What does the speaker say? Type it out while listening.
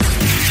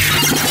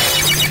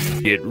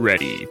Get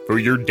ready for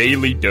your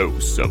daily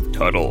dose of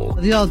Tuttle.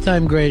 The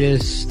all-time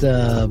greatest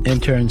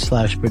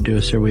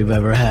intern/producer we've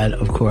ever had,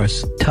 of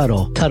course,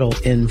 Tuttle. Tuttle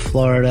in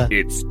Florida.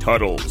 It's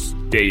Tuttle's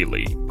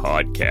Daily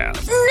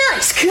Podcast.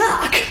 Nice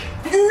cock!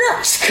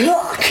 Nice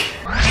cock!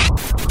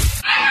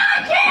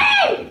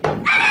 Anarchy!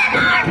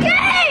 Anarchy!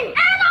 Anarchy!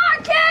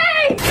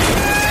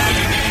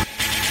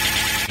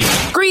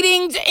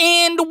 Greetings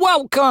and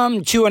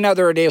welcome to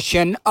another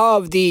edition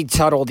of the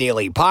Tuttle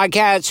Daily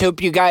Podcast.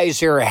 Hope you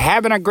guys are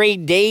having a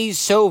great day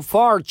so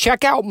far.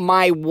 Check out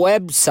my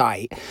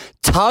website,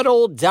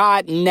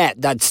 Tuttle.net.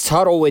 That's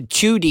Tuttle with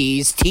two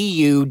D's,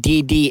 Tuddle.net.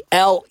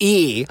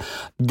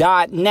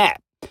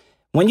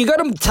 When you go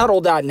to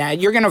Tuttle.net,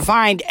 you're going to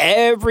find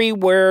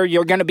everywhere.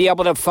 You're going to be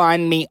able to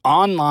find me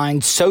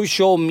online,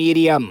 social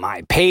media,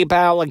 my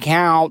PayPal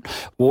account,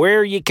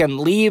 where you can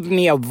leave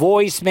me a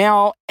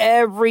voicemail,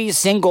 every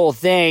single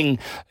thing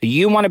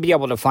you want to be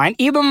able to find,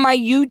 even my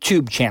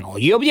YouTube channel.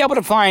 You'll be able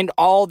to find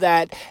all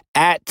that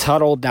at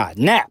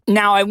Tuttle.net.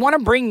 Now, I want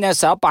to bring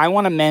this up. I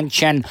want to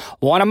mention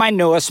one of my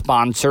newest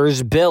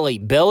sponsors, Billy.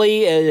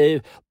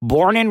 Billy,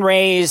 born and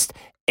raised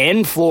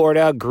in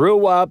Florida,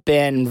 grew up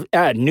in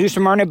New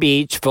Smyrna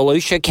Beach,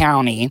 Volusia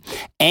County,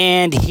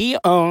 and he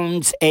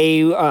owns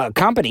a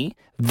company,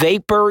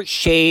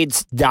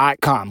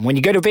 VaporShades.com. When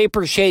you go to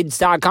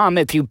VaporShades.com,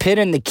 if you put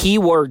in the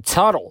keyword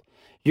Tuttle,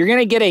 you're going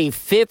to get a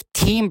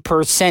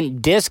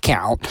 15%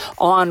 discount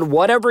on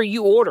whatever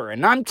you order.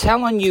 And I'm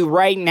telling you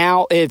right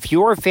now, if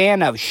you're a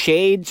fan of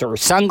shades or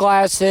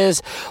sunglasses,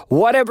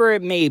 whatever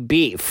it may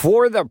be,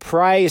 for the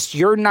price,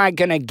 you're not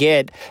going to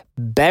get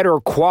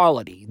better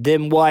quality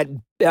than what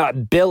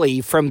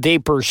Billy from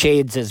Vapor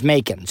Shades is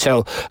making.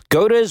 So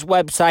go to his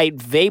website,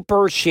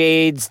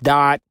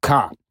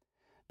 VaporShades.com.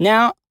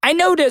 Now, I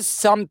noticed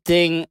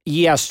something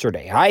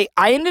yesterday. I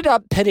ended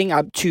up putting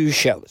up two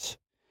shows.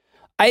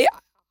 I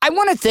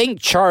want to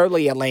thank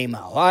Charlie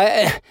Alamo.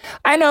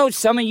 I know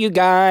some of you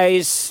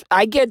guys,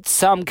 I get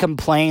some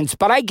complaints,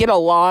 but I get a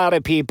lot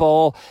of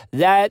people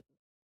that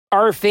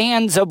are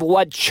fans of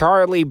what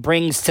Charlie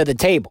brings to the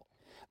table.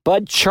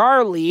 But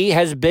Charlie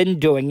has been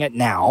doing it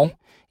now.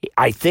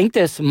 I think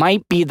this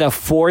might be the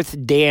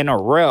fourth day in a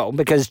row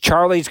because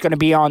Charlie's going to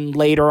be on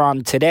later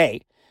on today.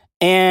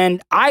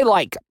 And I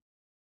like him.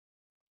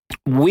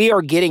 We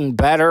are getting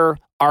better.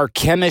 Our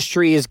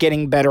chemistry is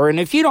getting better. And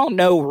if you don't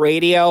know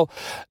radio,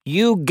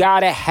 you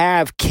got to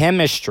have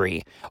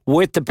chemistry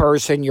with the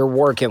person you're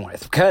working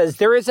with because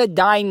there is a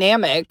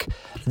dynamic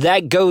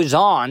that goes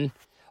on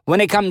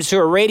when it comes to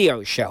a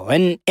radio show.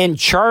 And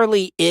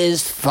Charlie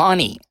is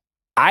funny.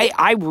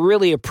 I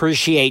really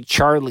appreciate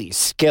Charlie's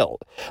skill.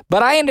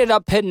 But I ended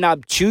up putting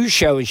up two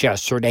shows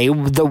yesterday.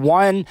 The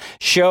one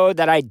show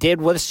that I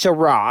did with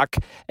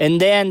Ciroc, and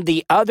then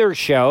the other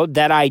show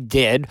that I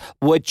did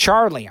with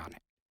Charlie on it.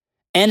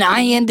 And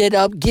I ended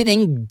up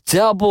getting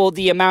double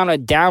the amount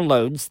of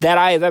downloads that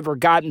I have ever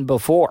gotten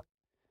before.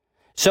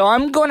 So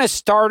I'm going to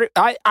start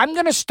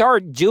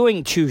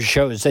doing two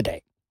shows a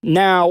day.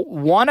 Now,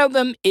 one of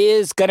them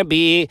is going to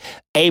be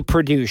a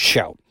produced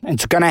show.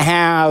 It's going to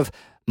have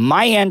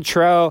my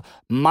intro,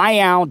 my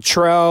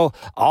outro,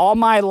 all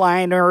my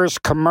liners,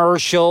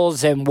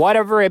 commercials, and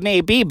whatever it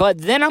may be. But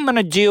then I'm going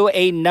to do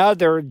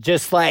another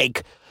just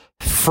like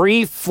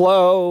free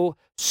flow,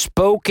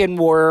 spoken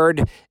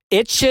word.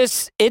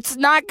 It's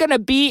not going to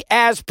be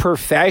as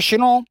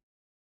professional.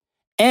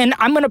 And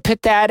I'm going to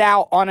put that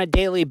out on a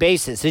daily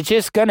basis. It's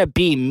just going to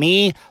be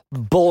me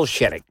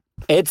bullshitting.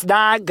 It's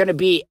not going to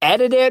be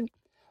edited.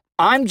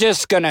 I'm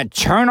just going to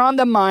turn on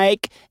the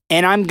mic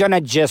and I'm going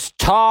to just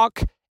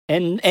talk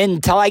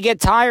until I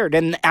get tired.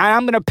 And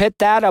I'm going to put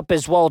that up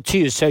as well,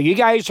 too. So you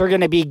guys are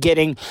going to be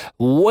getting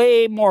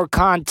way more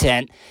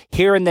content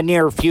here in the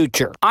near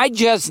future. I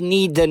just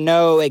need to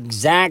know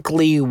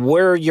exactly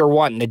where you're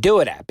wanting to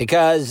do it at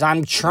because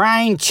I'm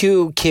trying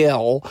to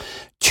kill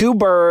two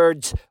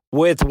birds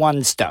with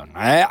one stone.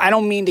 I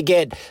don't mean to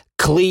get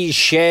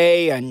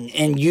cliche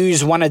and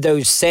use one of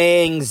those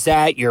sayings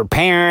that your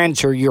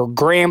parents or your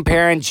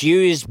grandparents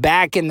used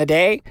back in the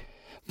day,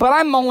 but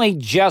I'm only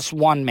just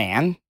one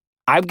man.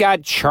 I've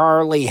got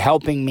Charlie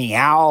helping me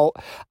out.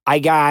 I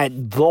got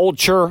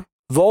Vulture.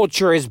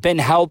 Vulture has been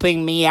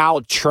helping me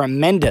out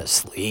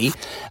tremendously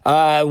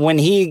when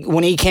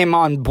he came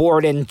on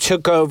board and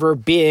took over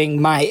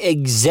being my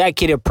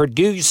executive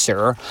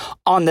producer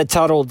on the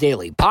Tuttle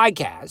Daily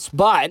Podcast.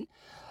 But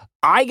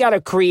I got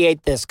to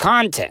create this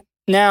content.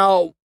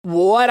 Now,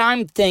 what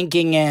I'm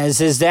thinking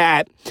is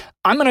that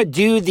I'm going to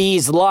do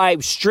these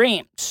live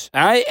streams.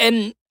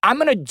 And I'm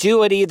going to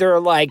do it either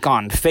like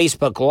on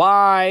Facebook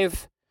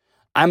Live,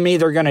 I'm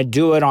either going to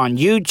do it on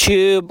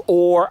YouTube,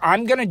 or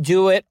I'm going to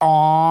do it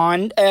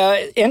on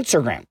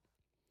Instagram.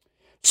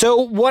 So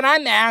what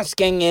I'm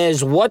asking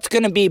is what's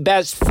going to be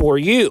best for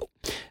you?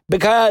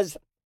 Because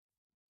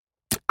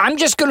I'm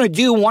just going to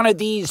do one of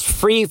these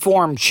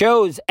free-form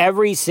shows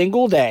every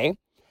single day.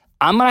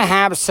 I'm going to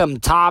have some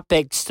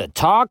topics to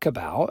talk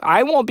about.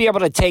 I won't be able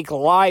to take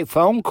live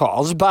phone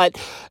calls, but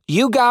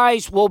you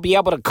guys will be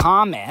able to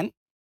comment.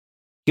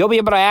 You'll be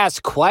able to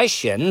ask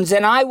questions,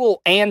 and I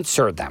will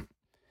answer them.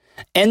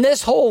 And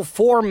this whole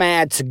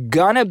format's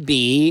gonna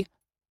be,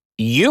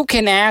 you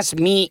can ask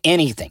me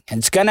anything.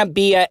 It's gonna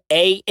be a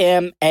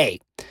AMA.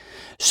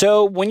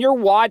 So when you're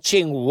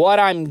watching what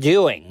I'm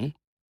doing,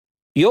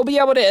 you'll be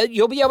able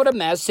to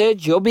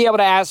message, you'll be able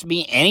to ask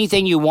me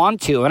anything you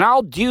want to, and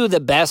I'll do the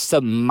best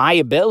of my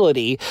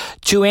ability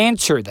to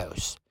answer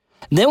those.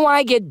 Then when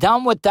I get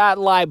done with that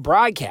live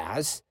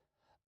broadcast,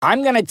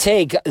 I'm going to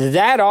take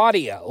that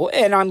audio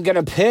and I'm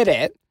going to put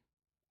it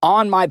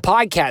on my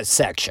podcast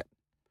section.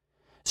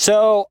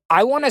 So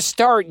I want to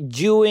start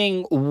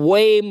doing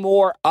way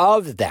more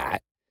of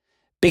that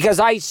because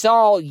I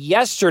saw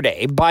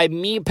yesterday by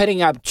me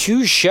putting up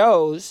 2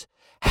 shows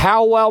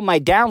how well my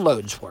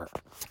downloads were.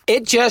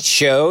 It just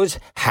shows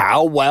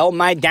how well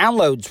my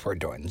downloads were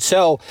doing.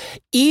 So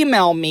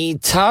email me,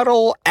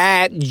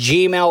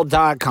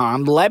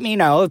 Tuttle@gmail.com. Let me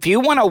know if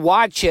you want to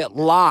watch it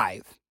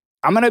live.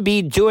 I'm going to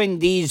be doing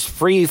these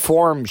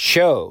free-form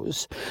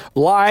shows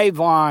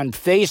live on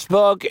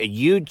Facebook,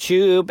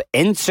 YouTube,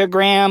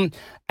 Instagram.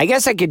 I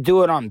guess I could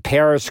do it on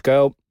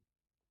Periscope.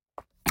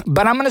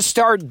 But I'm going to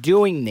start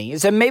doing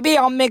these, and maybe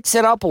I'll mix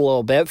it up a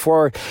little bit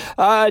for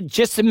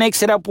just to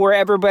mix it up where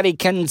everybody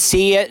can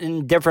see it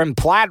in different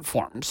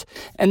platforms.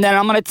 And then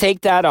I'm going to take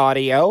that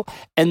audio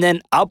and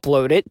then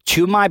upload it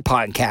to my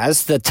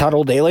podcast, the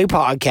Tuttle Daily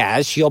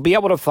Podcast. You'll be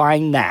able to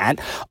find that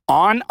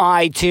on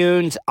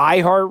iTunes,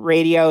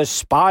 iHeartRadio,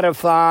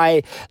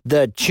 Spotify,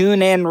 the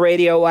TuneIn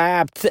Radio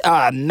app,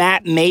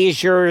 Matt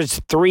Mazur's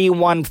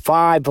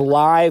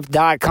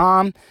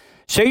 315live.com.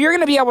 So you're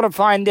going to be able to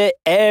find it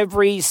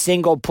every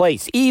single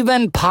place,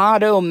 even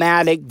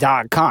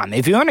Podomatic.com.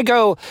 If you want to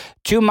go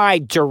to my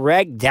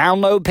direct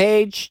download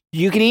page,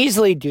 you can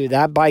easily do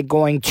that by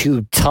going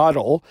to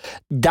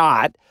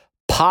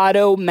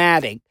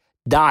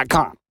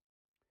Tuttle.podomatic.com.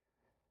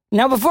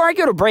 Now, before I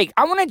go to break,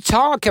 I want to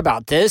talk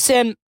about this,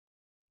 and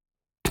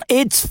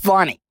it's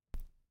funny.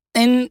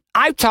 And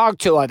I've talked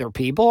to other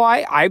people.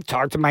 I've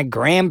talked to my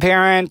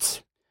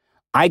grandparents.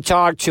 I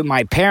talked to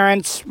my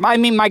parents. I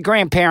mean, my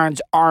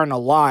grandparents aren't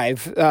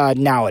alive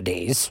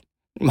nowadays.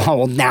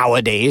 Well,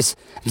 nowadays.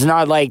 It's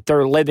not like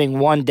they're living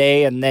one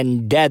day and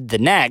then dead the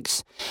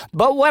next.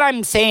 But what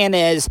I'm saying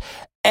is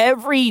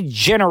every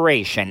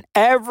generation,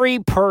 every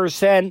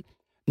person,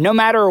 no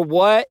matter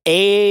what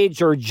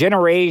age or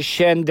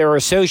generation they're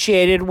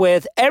associated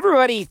with,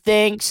 everybody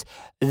thinks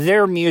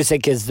their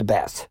music is the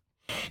best.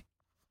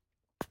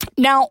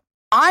 Now,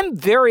 I'm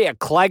very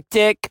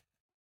eclectic.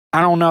 I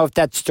don't know if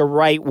that's the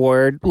right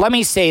word. Let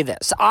me say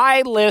this.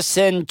 I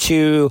listen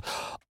to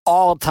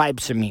all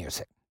types of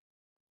music.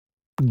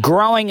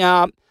 Growing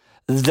up,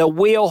 the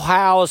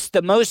wheelhouse,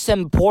 the most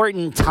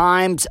important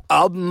times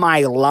of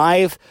my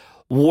life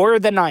were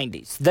the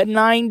 90s. The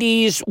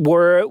 90s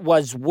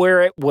was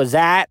where it was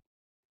at.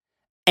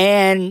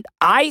 And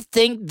I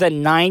think the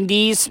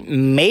 90s,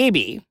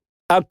 maybe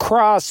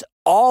across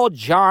all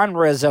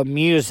genres of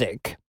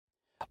music,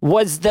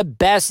 was the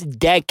best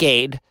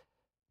decade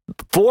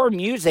for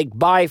music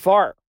by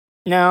far.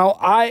 Now,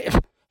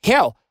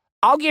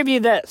 I'll give you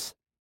this.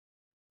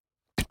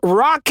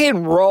 Rock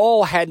and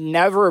roll had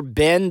never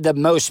been the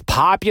most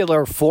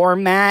popular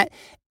format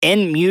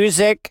in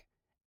music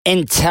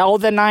until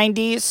the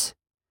 90s.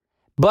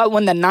 But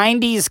when the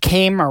 90s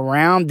came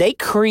around, they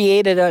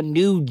created a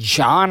new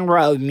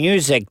genre of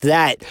music,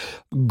 that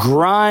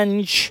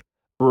grunge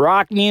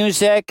rock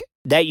music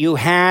that you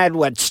had,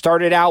 what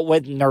started out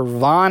with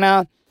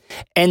Nirvana.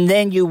 And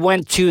then you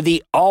went to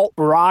the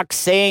alt-rock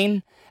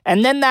scene.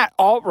 And then that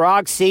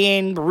alt-rock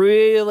scene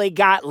really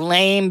got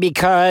lame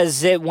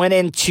because it went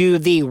into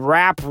the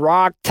rap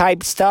rock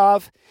type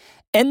stuff.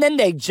 And then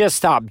they just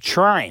stopped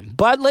trying.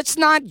 But let's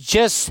not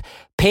just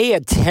pay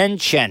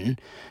attention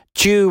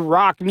to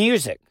rock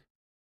music.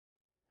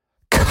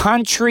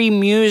 Country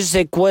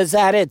music was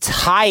at its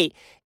height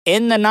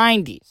in the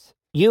 90s.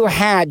 You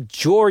had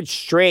George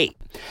Strait.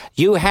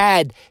 You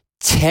had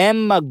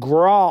Tim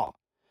McGraw.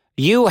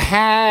 You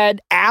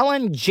had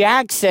Alan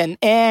Jackson,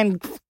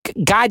 and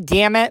God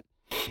damn it,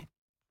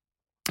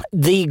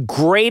 the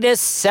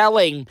greatest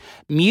selling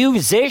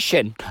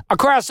musician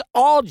across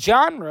all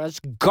genres,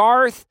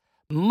 Garth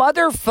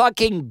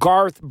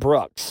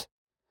Brooks.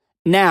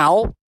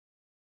 Now,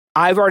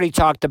 I've already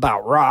talked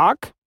about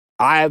rock.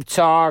 I've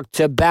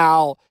talked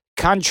about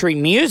country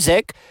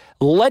music.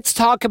 Let's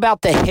talk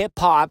about the hip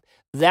hop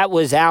that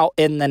was out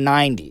in the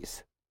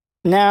 90s.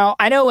 Now,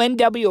 I know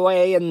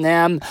NWA and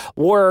them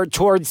were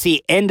towards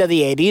the end of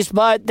the 80s,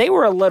 but they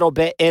were a little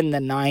bit in the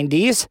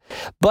 90s.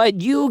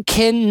 But you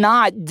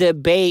cannot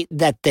debate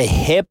that the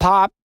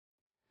hip-hop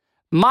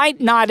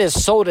might not have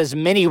sold as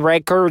many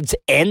records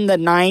in the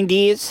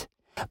 90s,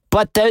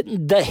 but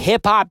the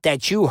hip-hop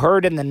that you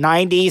heard in the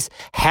 90s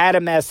had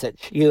a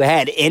message. You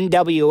had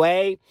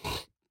NWA.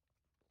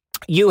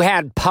 You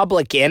had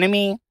Public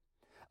Enemy.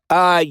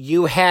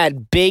 You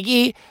had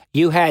Biggie,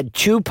 you had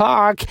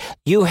Tupac,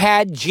 you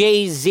had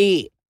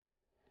Jay-Z.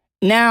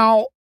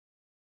 Now,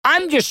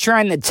 I'm just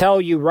trying to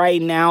tell you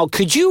right now,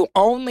 could you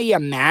only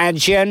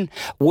imagine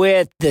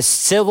with the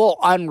civil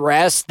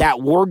unrest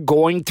that we're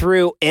going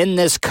through in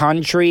this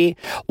country,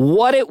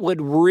 what it would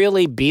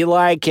really be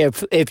like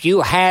if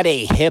you had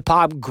a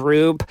hip-hop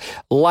group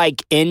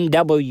like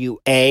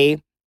NWA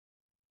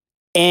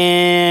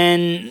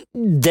in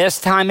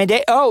this time of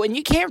day? Oh, and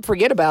you can't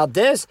forget about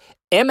this.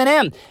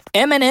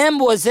 Eminem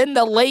was in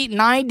the late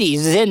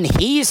 90s, and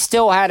he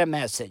still had a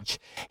message.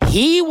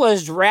 He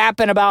was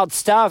rapping about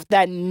stuff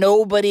that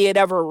nobody had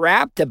ever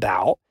rapped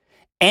about,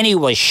 and he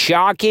was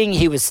shocking.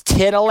 He was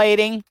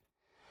titillating.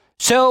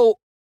 So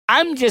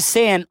I'm just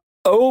saying,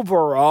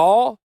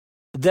 overall,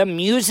 the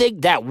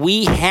music that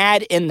we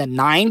had in the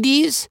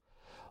 90s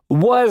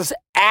was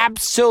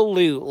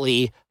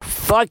absolutely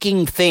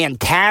fucking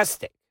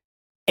fantastic.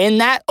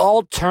 And that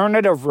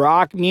alternative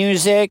rock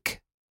music,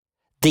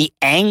 the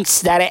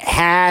angst that it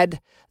had,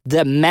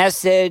 the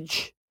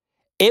message,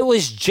 it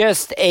was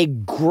just a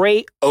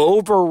great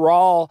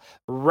overall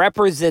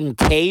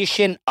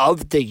representation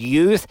of the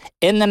youth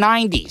in the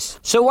 90s.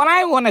 So what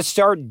I want to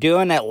start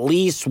doing at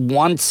least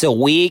once a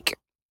week,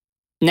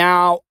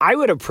 now I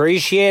would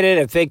appreciate it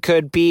if it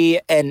could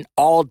be an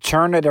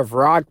alternative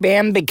rock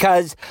band,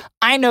 because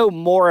I know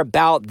more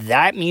about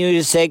that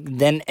music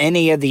than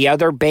any of the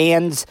other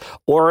bands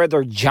or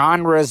other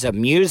genres of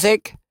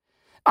music.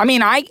 I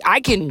mean, I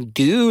can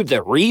do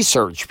the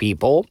research,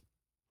 people,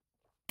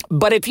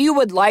 but if you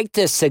would like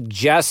to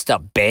suggest a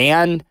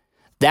band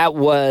that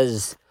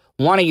was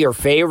one of your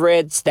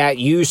favorites that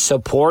you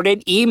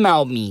supported,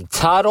 email me,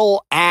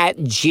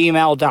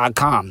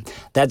 Tuddle@gmail.com.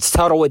 That's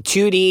Tuddle with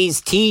 2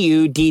 Ds,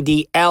 Tuddle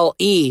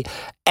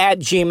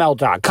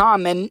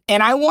 @gmail.com. And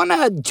I want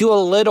to do a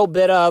little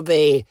bit of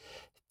a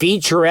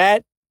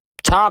featurette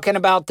talking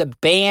about the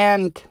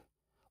band,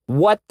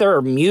 what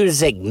their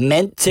music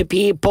meant to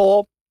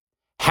people,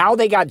 how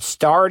they got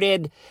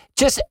started,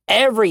 just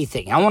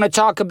everything. I want to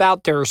talk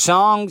about their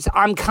songs.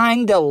 I'm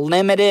kind of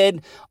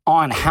limited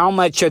on how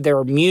much of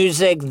their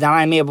music that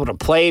I'm able to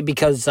play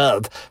because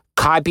of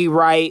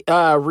copyright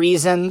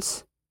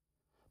reasons.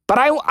 But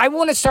I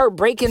want to start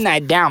breaking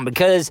that down,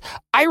 because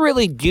I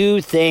really do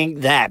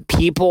think that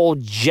people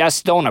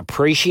just don't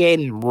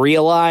appreciate and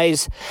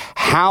realize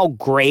how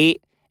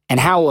great and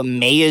how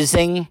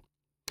amazing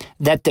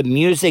that the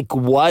music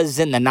was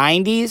in the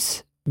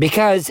 90s,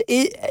 because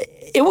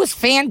it was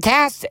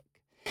fantastic.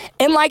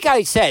 And like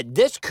I said,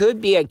 this could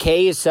be a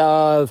case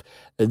of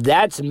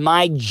that's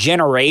my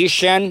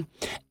generation,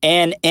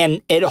 and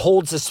it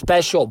holds a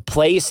special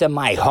place in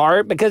my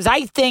heart, because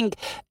I think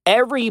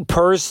every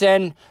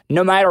person,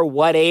 no matter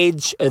what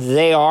age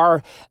they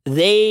are,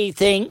 they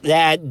think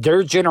that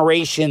their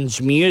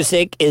generation's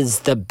music is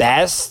the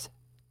best.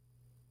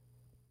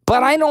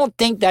 But I don't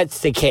think that's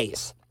the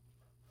case.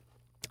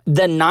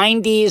 The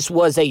 90s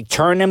was a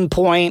turning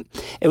point.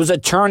 It was a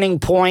turning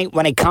point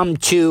when it come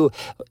to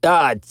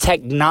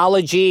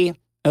technology.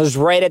 It was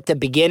right at the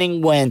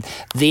beginning when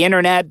the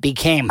internet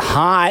became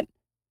hot.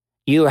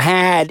 You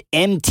had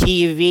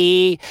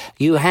MTV.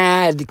 You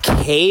had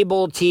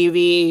cable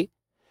TV.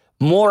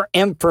 More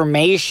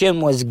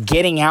information was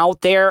getting out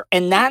there.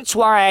 And that's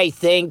why I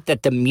think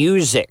that the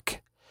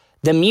music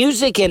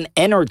and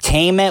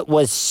entertainment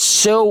was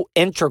so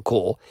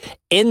integral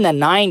in the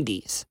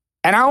 90s.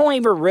 And I don't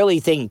even really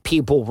think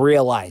people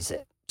realize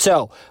it.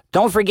 So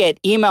don't forget,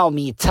 email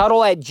me,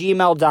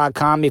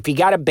 Tuddle@gmail.com, if you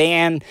got a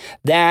band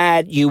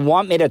that you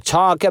want me to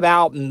talk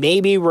about,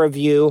 maybe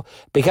review,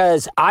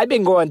 because I've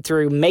been going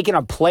through making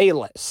a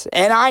playlist,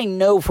 and I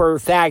know for a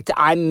fact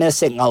I'm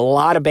missing a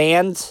lot of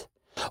bands.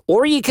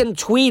 Or you can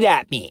tweet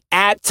at me,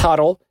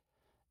 @Tuddle,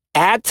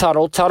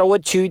 Tuddle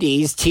with 2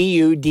 Ds,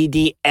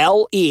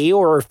 Tuddle,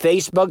 or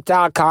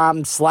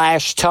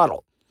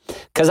Facebook.com/Tuddle.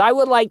 Because I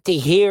would like to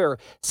hear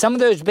some of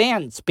those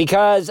bands,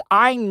 because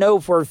I know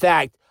for a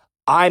fact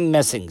I'm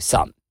missing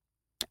some.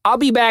 I'll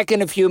be back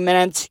in a few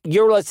minutes.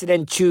 You're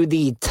listening to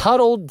the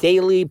Tuddle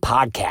Daily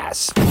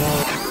Podcast.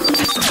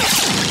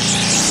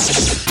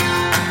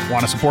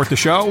 Want to support the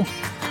show?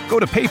 Go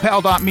to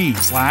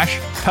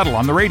paypal.me/Tuddle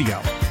on the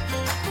radio.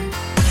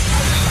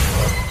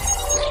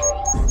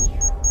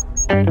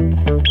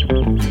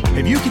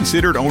 Have you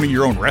considered owning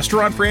your own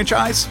restaurant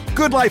franchise?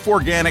 Good Life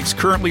Organics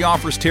currently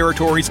offers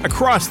territories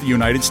across the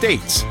United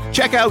States.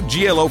 Check out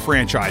GLO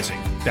Franchising.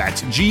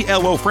 That's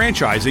GLO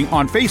Franchising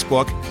on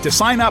Facebook to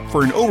sign up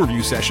for an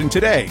overview session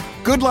today.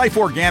 Good Life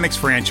Organics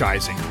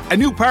Franchising, a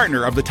new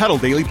partner of the Tuddle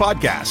Daily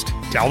Podcast.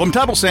 Tell them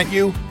Tuddle sent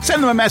you.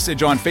 Send them a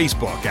message on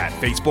Facebook at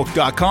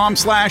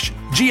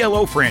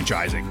facebook.com/GLO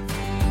Franchising.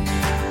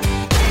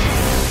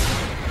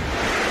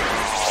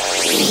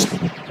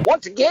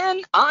 Once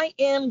again, I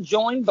am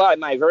joined by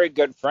my very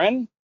good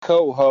friend,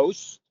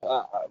 co-host,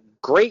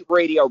 great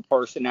radio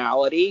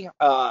personality,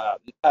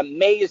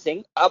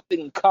 amazing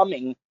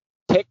up-and-coming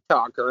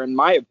TikToker, in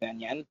my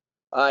opinion.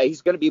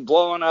 He's going to be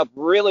blowing up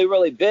really,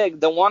 really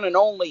big. The one and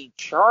only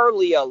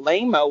Charlie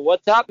Alamo.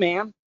 What's up,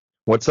 man?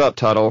 What's up,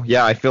 Tuddle?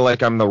 Yeah, I feel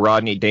like I'm the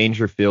Rodney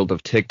Dangerfield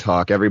of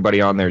TikTok.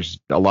 Everybody on there's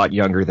a lot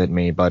younger than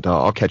me, but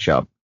I'll catch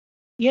up.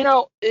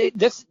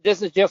 This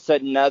is just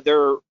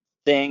another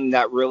thing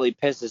that really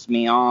pisses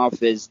me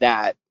off is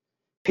that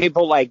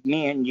people like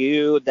me and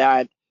you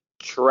that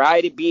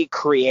try to be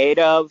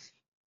creative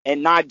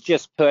and not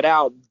just put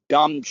out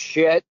dumb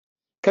shit.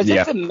 Because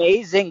it's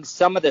amazing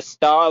some of the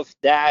stuff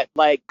that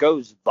like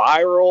goes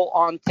viral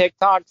on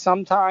TikTok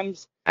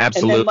sometimes.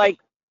 Absolutely.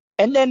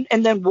 And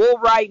then we'll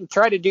write and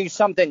try to do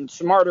something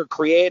smart or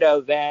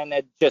creative, and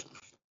it just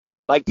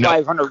like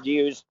 500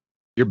 views.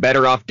 You're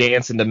better off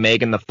dancing to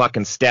Megan the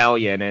fucking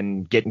Stallion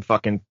and getting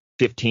fucking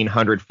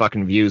 1,500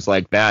 fucking views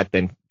like that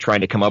than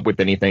trying to come up with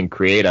anything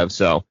creative.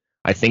 So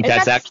I think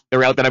that's actually the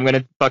route that I'm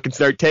going to fucking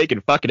start taking.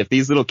 Fuck it. If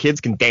these little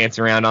kids can dance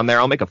around on there,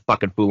 I'll make a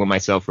fucking fool of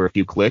myself for a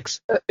few clicks.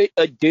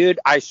 Dude,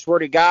 I swear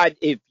to God,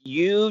 if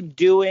you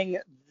doing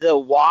the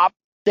WAP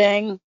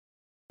thing,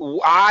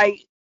 I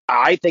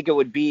think it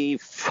would be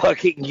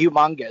fucking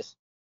humongous.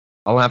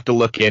 I'll have to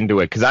look into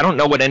it because I don't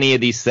know what any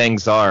of these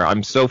things are.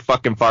 I'm so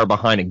fucking far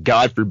behind, and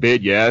God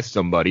forbid you ask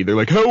somebody. They're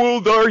like, how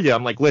old are you?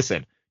 I'm like,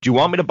 listen, do you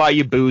want me to buy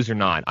you booze or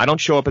not? I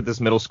don't show up at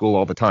this middle school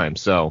all the time,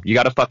 so you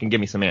got to fucking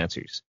give me some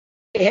answers.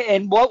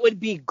 And what would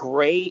be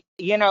great,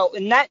 and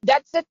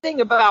that's the thing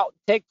about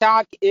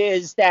TikTok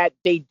is that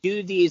they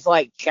do these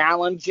like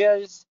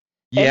challenges,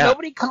 and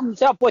nobody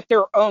comes up with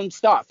their own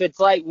stuff.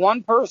 It's like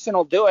one person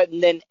will do it,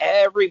 and then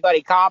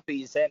everybody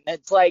copies it. And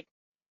it's like,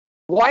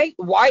 why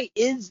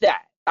is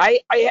that? I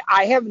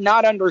have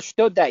not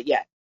understood that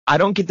yet. I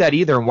don't get that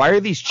either. And why are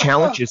these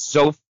challenges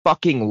so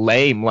fucking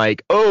lame?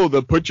 Like,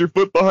 the put your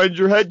foot behind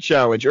your head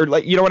challenge, or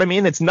like, you know what I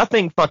mean? It's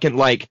nothing fucking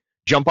like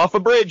jump off a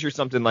bridge or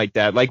something like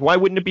that. Like, why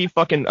wouldn't it be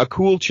fucking a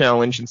cool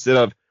challenge instead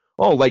of,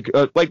 like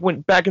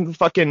when back in the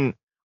fucking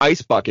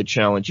ice bucket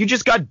challenge, you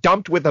just got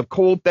dumped with a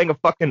cold thing of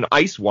fucking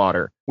ice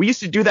water. We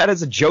used to do that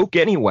as a joke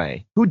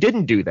anyway. Who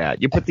didn't do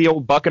that? You put the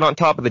old bucket on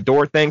top of the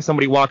door thing,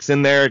 somebody walks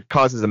in there, it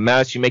causes a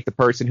mess, you make the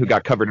person who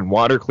got covered in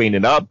water clean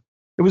it up.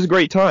 It was a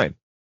great time.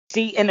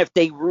 See, and if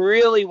they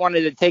really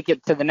wanted to take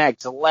it to the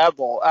next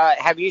level,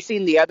 have you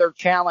seen the other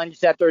challenge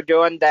that they're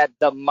doing that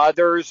the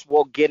mothers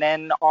will get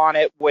in on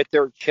it with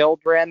their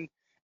children?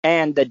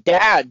 And the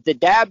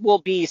dad will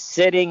be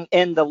sitting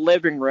in the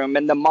living room,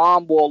 and the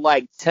mom will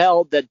like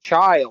tell the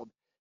child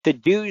to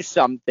do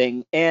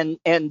something, and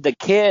the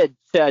kid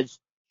says,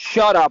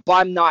 "Shut up,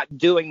 I'm not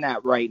doing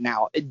that right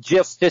now,"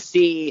 just to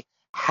see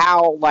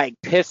how like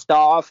pissed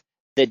off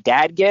the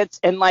dad gets.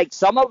 And like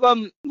some of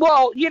them,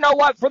 well, you know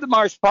what? For the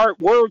most part,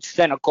 we're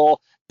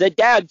cynical. The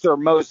dads are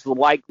most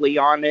likely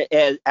on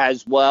it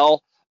as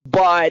well,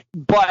 but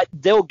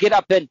they'll get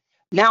up and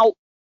now.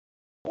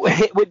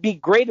 It would be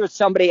great if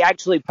somebody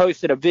actually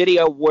posted a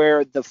video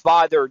where the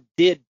father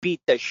did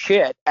beat the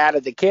shit out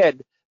of the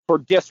kid for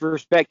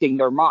disrespecting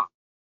their mom.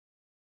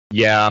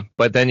 Yeah,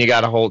 but then you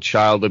got a whole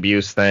child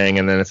abuse thing,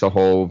 and then it's a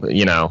whole,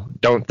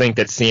 don't think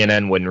that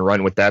CNN wouldn't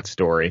run with that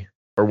story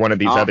or one of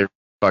these other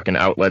fucking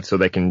outlets so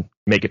they can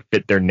make it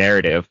fit their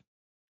narrative.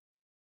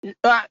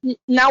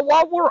 Now,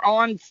 while we're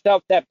on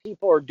stuff that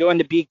people are doing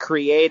to be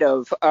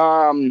creative,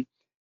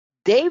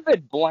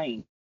 David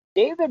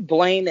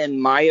Blaine,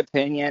 in my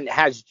opinion,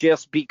 has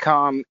just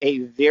become a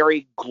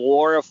very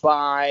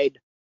glorified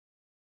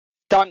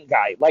stunt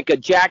guy, like a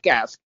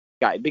jackass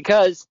guy,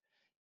 because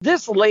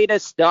this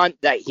latest stunt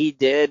that he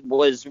did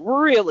was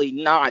really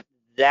not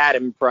that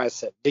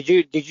impressive. Did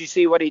you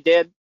see what he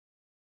did?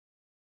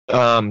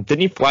 Didn't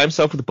he fly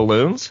himself with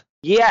balloons?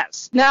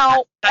 Yes.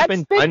 Now that's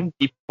been done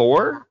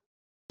before?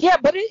 Yeah,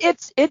 but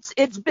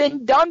it's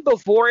been done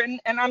before,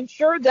 and I'm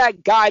sure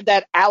that guy,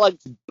 that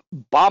Alex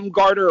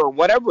Baumgartner or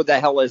whatever the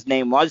hell his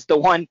name was, the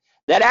one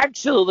that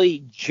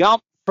actually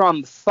jumped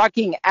from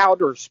fucking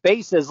outer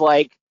space, is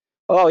like,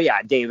 oh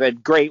yeah,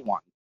 David, great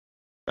one.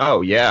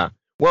 Oh yeah.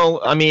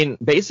 Well, I mean,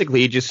 basically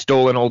he just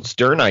stole an old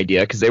Stern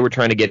idea because they were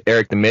trying to get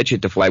Eric the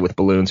Midget to fly with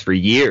balloons for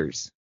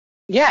years.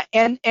 Yeah,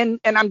 and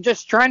I'm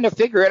just trying to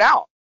figure it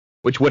out.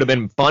 Which would have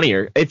been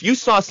funnier. If you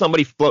saw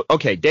somebody float...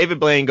 Okay, David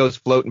Blaine goes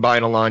floating by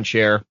in a lawn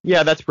chair.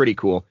 Yeah, that's pretty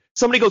cool.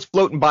 Somebody goes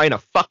floating by in a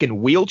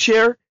fucking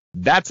wheelchair?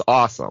 That's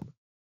awesome.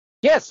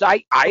 Yes,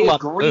 I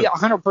agree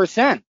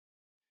 100%.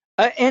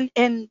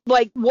 And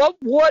like, what...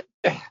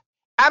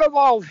 Out of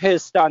all of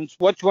his stunts,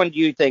 which one do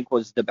you think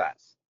was the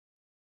best?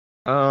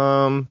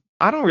 I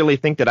don't really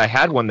think that I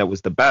had one that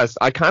was the best.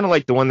 I kind of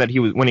like the one that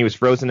when he was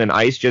frozen in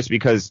ice just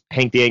because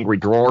Hank the Angry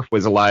Dwarf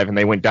was alive and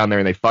they went down there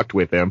and they fucked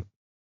with him.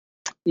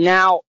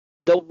 Now...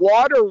 The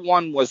water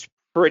one was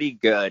pretty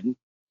good.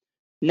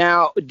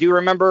 Now, do you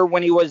remember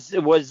when he was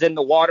in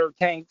the water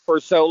tank for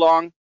so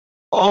long?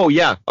 Oh,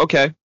 yeah.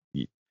 Okay.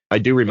 I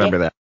do remember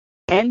that.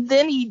 And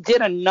then he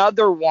did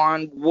another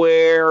one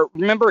where,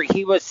 remember,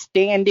 he was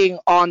standing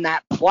on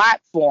that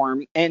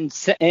platform in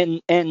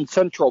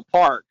Central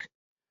Park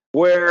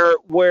where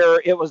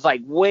it was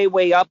like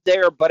way up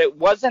there, but it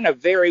wasn't a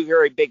very,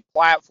 very big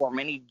platform,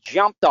 and he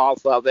jumped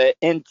off of it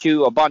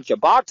into a bunch of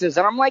boxes,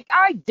 and I'm like,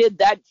 I did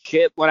that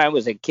shit when I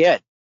was a kid.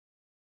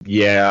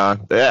 Yeah,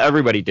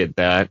 everybody did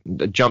that,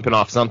 jumping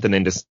off something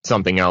into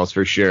something else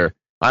for sure.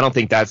 I don't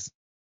think that's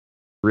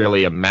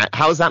really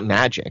how is that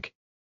magic?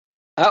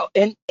 Oh,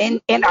 and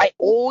I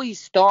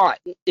always thought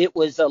it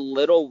was a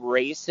little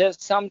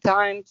racist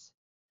sometimes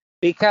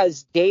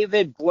because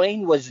David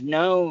Blaine was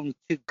known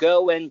to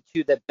go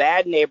into the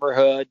bad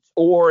neighborhoods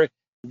or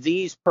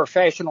these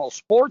professional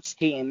sports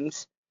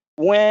teams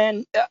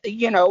when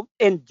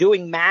and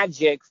doing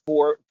magic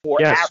for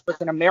Yes.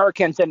 African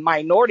Americans and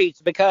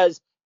minorities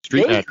because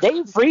Street they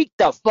magic. freak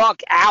the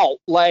fuck out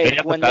They like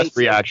have the when best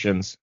they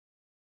reactions.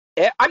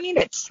 I mean,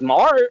 it's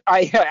smart.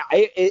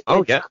 It's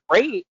Yeah.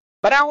 great,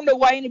 but I don't know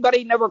why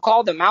anybody never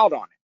called him out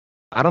on it.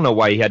 I don't know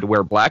why he had to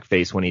wear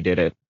blackface when he did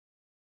it.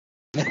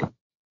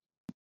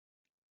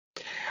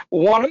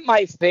 One of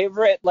my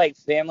favorite like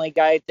Family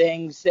Guy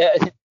things,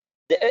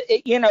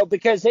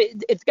 because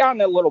it's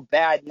gotten a little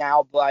bad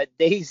now, but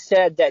they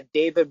said that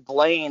David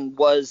Blaine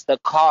was the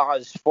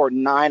cause for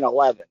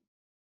 9/11.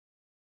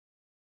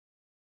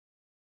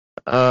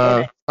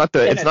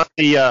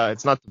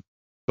 It's not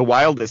the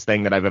wildest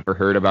thing that I've ever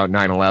heard about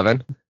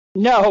 9/11.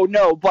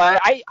 No, but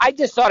I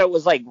just thought it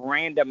was like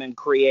random and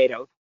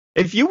creative.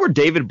 If you were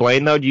David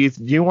Blaine, though, do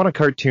you want a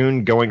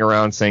cartoon going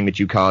around saying that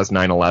you caused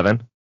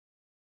 9/11?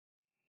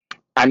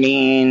 I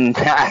mean,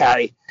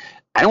 I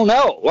don't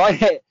know.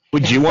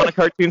 Would you want a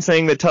cartoon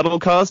saying that Tuttle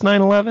caused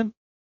 9/11?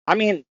 I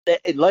mean,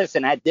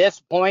 listen, at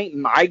this point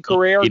in my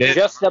career, He did.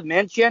 just to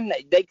mention,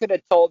 they could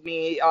have told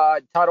me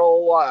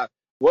Tuttle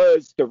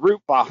was the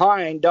root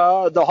behind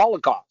the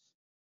Holocaust.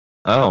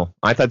 Oh,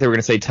 I thought they were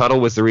going to say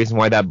Tuttle was the reason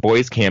why that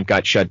boys' camp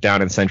got shut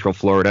down in Central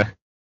Florida.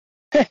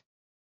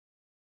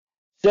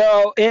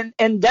 So, and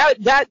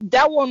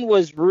that one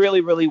was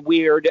really, really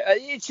weird.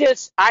 It's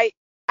just, I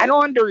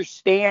don't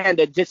understand.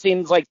 It just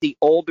seems like the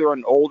older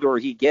and older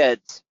he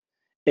gets,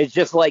 it's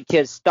just like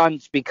his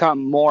stunts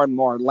become more and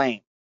more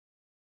lame.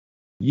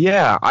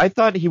 Yeah, I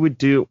thought he would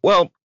do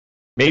well.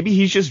 Maybe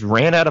he's just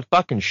ran out of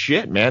fucking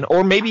shit, man.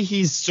 Or maybe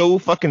he's so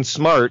fucking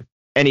smart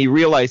and he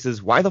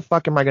realizes, why the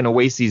fuck am I going to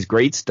waste these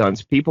great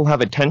stunts? People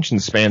have attention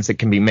spans that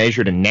can be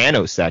measured in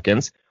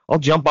nanoseconds. I'll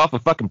jump off a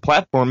fucking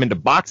platform into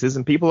boxes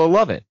and people will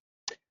love it.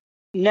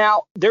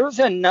 Now, there's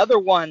another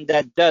one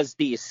that does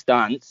these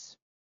stunts,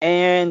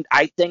 and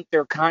I think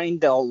they're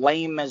kind of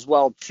lame as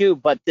well, too.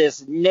 But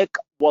this Nick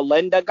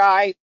Walinda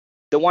guy,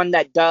 the one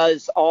that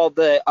does all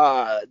the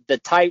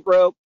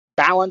tightrope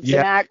balancing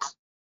acts.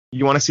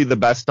 You want to see the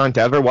best stunt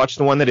ever? Watch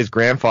the one that his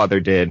grandfather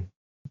did.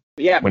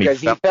 Yeah, when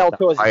because he fell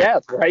to his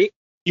death, right?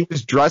 He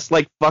was dressed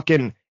like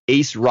fucking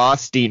Ace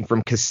Rothstein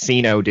from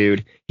Casino,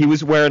 dude. He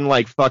was wearing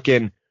like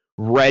fucking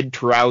red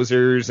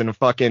trousers and a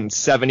fucking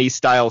 70s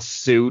style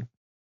suit.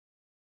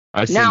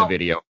 I've seen the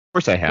video. Of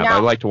course I have. I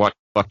like to watch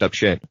fucked up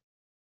shit.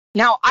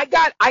 Now, I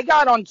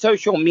got on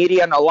social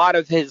media, and a lot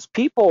of his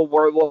people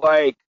were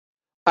like,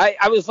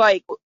 I was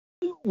like,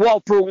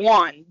 well, for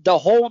one, the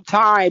whole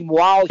time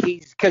while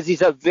because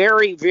he's a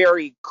very,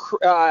 very,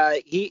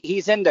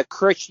 he's into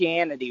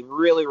Christianity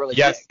really, really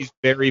Yes, big. he's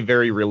very,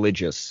 very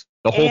religious.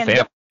 The whole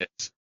family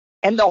is.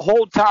 And the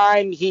whole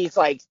time he's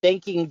like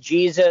thanking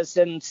Jesus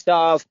and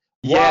stuff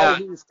while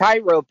he's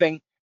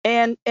tightroping.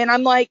 And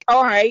I'm like,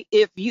 all right,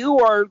 if you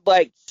are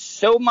like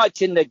so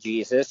much into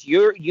Jesus,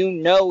 you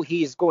know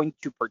he's going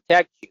to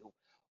protect you.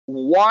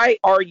 Why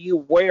are you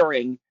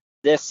wearing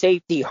the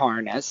safety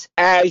harness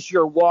as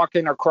you're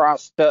walking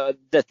across the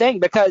thing?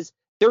 Because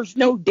there's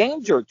no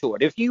danger to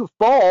it. If you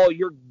fall,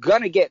 you're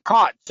gonna get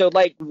caught. So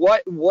like,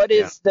 what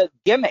is the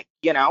gimmick?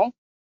 You know?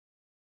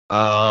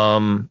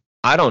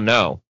 I don't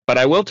know, but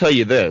I will tell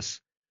you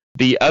this: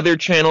 the other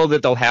channel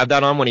that they'll have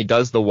that on when he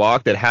does the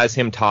walk that has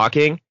him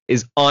talking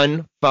is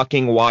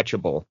unfucking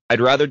watchable. I'd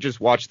rather just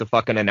watch the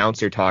fucking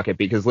announcer talk it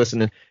because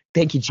listen to,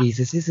 thank you,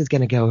 Jesus. This is going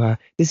to go,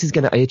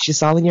 it's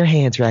just all in your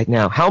hands right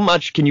now. How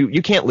much can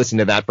you can't listen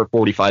to that for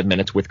 45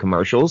 minutes with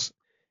commercials.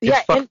 It's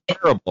fucking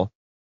terrible.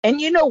 And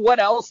you know what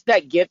else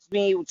that gets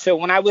me? So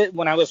when I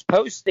was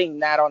posting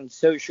that on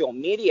social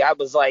media, I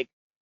was like,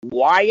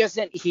 why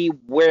isn't he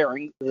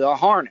wearing the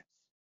harness?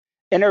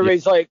 And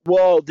everybody's like,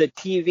 well, the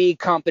TV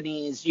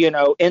companies,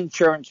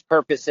 insurance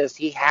purposes,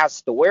 he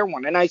has to wear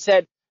one. And I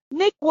said,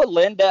 Nick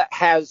Walinda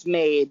has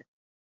made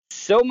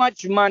so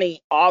much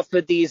money off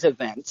of these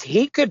events.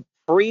 He could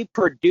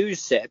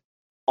pre-produce it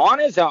on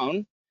his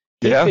own.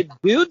 He could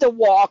do the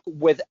walk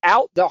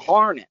without the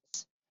harness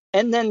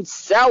and then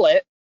sell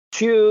it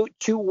to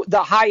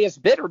the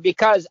highest bidder,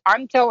 because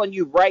I'm telling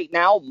you right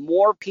now,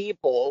 more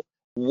people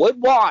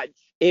would watch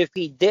if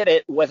he did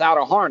it without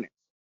a harness.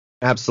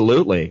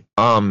 Absolutely.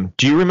 Do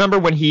you remember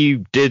when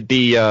he did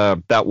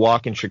the that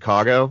walk in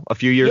Chicago a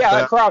few years back?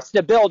 Yeah, across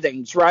the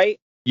buildings, right?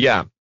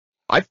 Yeah.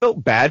 I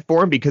felt bad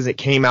for him because it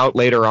came out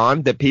later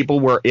on that people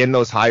were in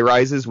those high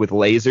rises with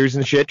lasers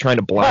and shit trying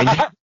to blind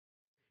him.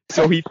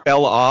 So he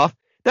fell off.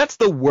 That's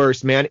the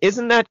worst, man.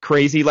 Isn't that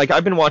crazy? Like,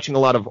 I've been watching a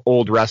lot of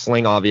old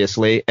wrestling,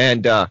 obviously,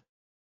 and up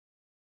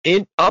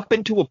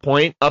until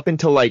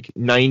like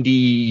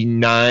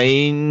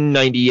 99,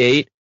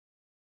 98,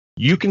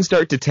 you can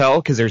start to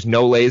tell because there's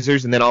no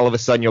lasers, and then all of a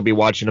sudden you'll be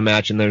watching a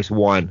match and there's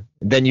one.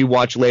 Then you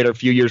watch later, a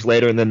few years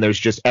later, and then there's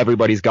just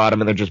everybody's got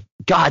them, and they're just,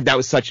 God, that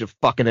was such a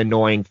fucking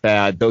annoying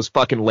fad. Those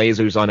fucking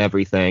lasers on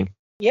everything.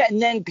 Yeah,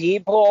 and then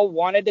people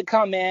wanted to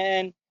come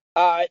in.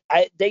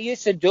 They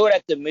used to do it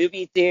at the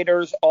movie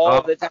theaters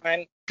all the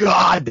time.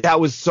 God, that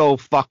was so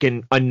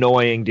fucking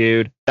annoying,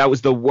 dude. That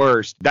was the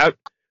worst. That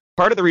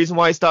part of the reason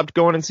why I stopped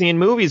going and seeing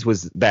movies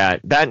was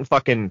that and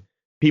fucking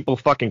people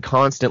fucking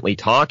constantly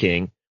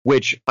talking.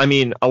 Which, I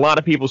mean, a lot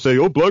of people say,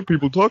 oh, black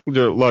people talk a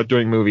lot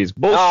during movies.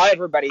 Bullshit. Oh,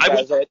 everybody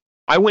does it.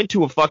 I went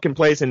to a fucking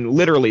place and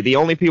literally the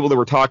only people that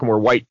were talking were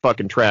white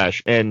fucking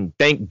trash. And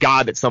thank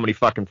God that somebody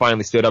fucking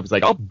finally stood up and was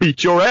like, I'll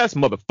beat your ass,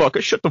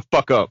 motherfucker. Shut the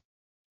fuck up.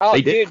 Oh,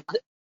 dude,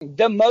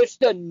 the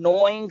most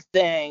annoying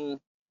thing,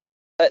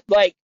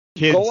 like,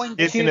 kids going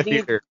to in the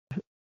theater.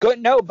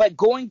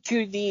 Going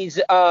to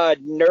these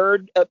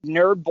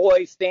nerd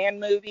boy fan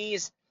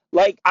movies.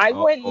 Like I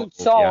went and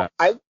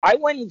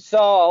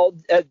saw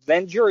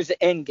Avengers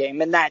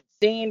Endgame, and that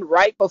scene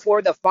right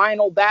before the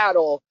final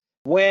battle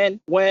when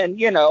Chadwick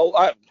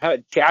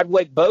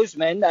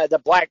Boseman, the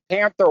Black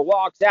Panther,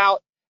 walks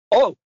out.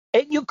 Oh,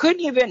 and you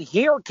couldn't even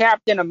hear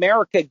Captain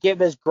America give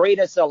his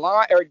greatest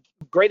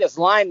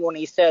line when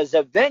he says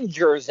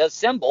 "Avengers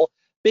Assemble,"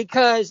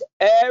 because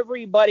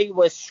everybody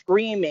was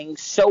screaming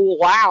so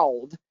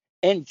loud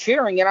and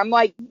cheering. And I'm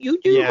like,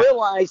 you do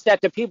realize that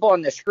the people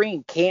on the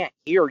screen can't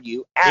hear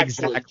you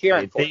actually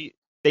cheering for you.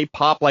 They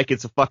pop like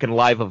it's a fucking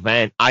live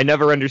event. I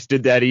never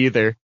understood that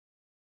either.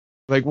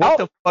 Like, what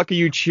the fuck are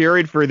you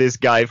cheering for this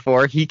guy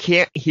for? He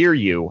can't hear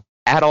you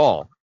at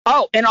all.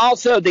 Oh, and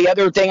also the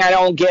other thing I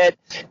don't get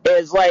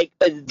is like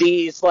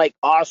these like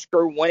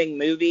Oscar-winning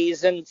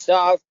movies and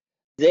stuff.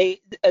 The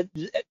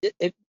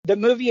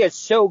movie is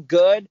so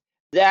good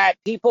that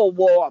people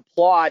will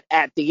applaud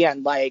at the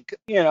end, like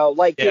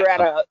you're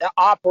at an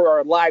opera or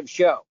a live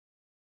show.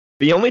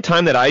 The only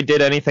time that I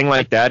did anything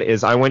like that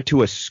is I went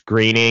to a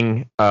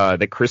screening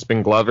that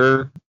Crispin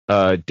Glover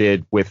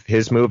did with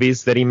his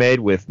movies that he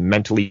made with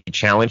mentally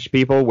challenged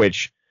people,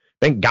 which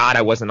thank God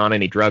I wasn't on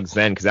any drugs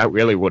then, because that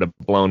really would have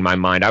blown my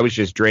mind. I was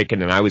just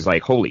drinking and I was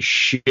like, holy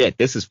shit,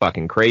 this is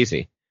fucking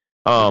crazy.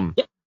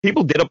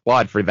 People did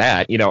applaud for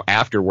that,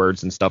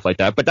 afterwards and stuff like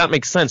that. But that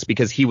makes sense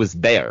because he was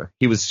there.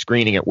 He was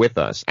screening it with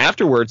us.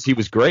 Afterwards, he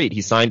was great.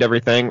 He signed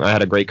everything. I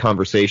had a great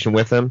conversation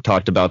with him.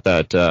 Talked about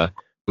that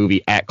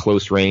movie At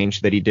Close Range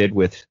that he did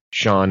with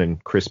Sean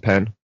and Chris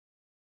Penn.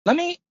 Let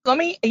me.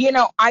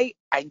 I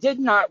did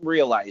not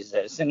realize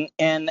this, and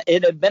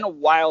it had been a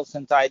while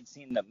since I'd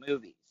seen the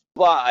movies,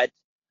 but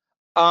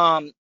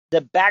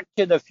the Back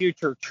to the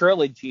Future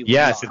trilogy.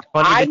 Yes, it's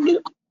funny. I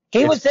knew.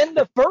 He was in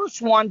the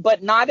first one,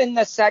 but not in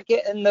the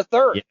second and the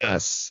third.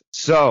 Yes.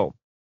 So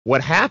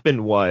what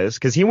happened was,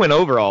 because he went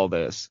over all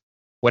this,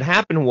 what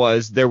happened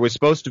was there was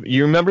supposed to...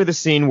 You remember the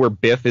scene where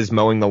Biff is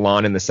mowing the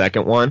lawn in the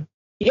second one?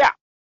 Yeah.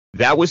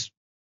 That was,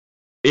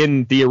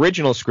 in the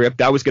original script,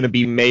 that was going to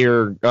be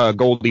Mayor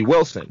Goldie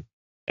Wilson.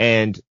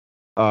 And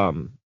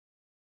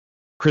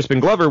Crispin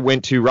Glover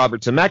went to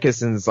Robert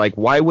Zemeckis and was like,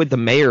 why would the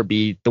mayor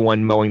be the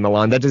one mowing the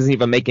lawn? That doesn't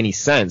even make any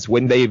sense.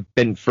 Wouldn't they have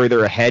been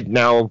further ahead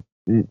now,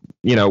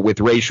 with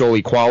racial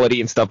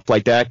equality and stuff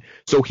like that?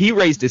 So he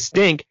raised his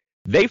stink.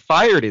 They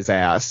fired his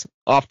ass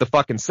off the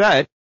fucking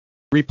set,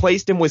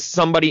 replaced him with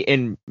somebody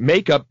in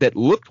makeup that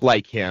looked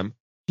like him.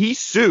 He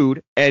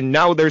sued, and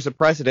now there's a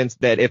precedent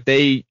that if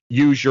they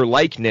use your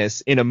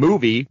likeness in a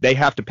movie, they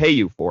have to pay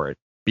you for it,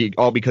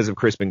 all because of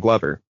Crispin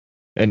Glover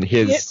and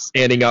his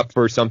standing up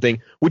for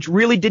something which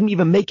really didn't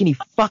even make any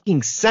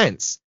fucking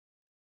sense.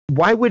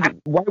 Why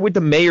would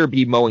the mayor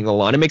be mowing the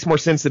lawn? It makes more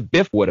sense that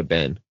Biff would have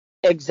been.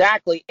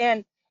 Exactly.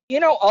 And,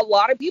 a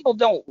lot of people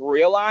don't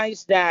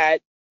realize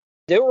that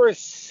there were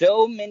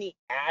so many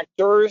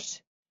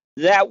actors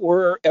that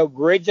were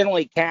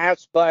originally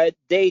cast, but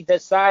they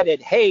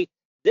decided, hey,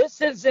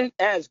 this isn't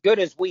as good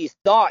as we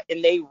thought,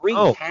 and they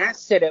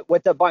recasted it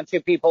with a bunch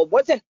of people.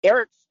 Wasn't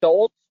Eric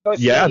Stoltz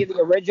supposed to be the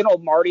original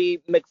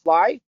Marty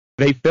McFly?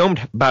 They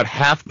filmed about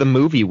half the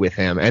movie with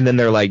him, and then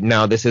they're like,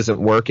 no, this isn't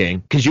working.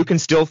 Because you can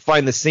still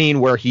find the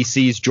scene where he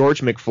sees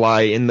George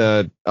McFly in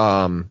the...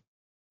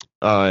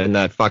 in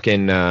that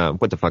fucking,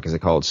 what the fuck is it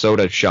called?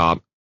 Soda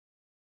shop.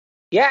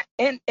 Yeah,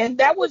 and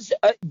that was,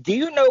 do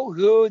you know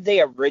who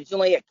they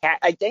originally cast?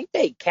 I think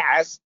they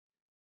cast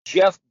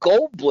Jeff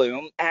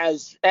Goldblum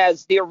as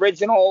the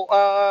original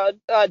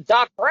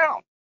Doc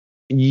Brown.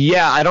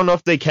 Yeah, I don't know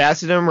if they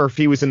casted him or if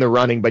he was in the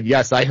running, but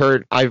yes,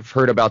 I've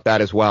heard about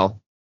that as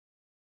well.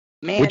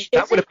 Man, which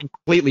that would have been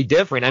completely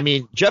different. I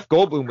mean, Jeff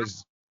Goldblum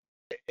was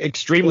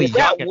extremely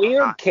young. That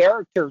weird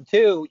character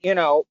too,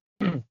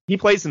 He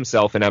plays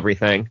himself in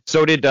everything.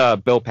 So did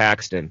Bill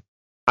Paxton.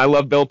 I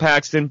love Bill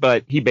Paxton,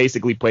 but he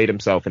basically played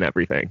himself in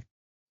everything.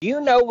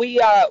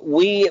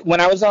 We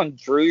when I was on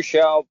Drew's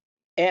show,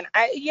 and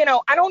I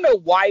don't know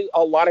why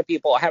a lot of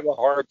people have a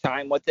hard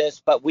time with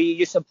this, but we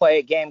used to play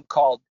a game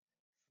called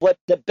Flip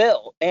the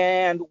Bill,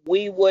 and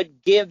we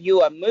would give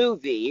you a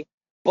movie,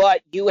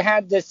 but you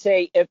had to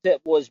say if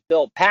it was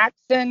Bill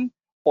Paxton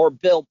or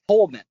Bill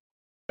Pullman.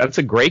 That's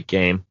a great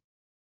game.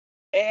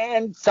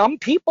 And some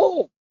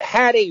people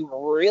had a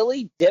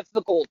really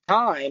difficult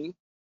time.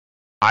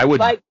 I would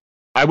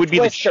be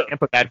Twister. the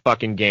champ of that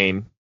fucking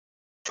game.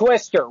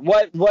 Twister.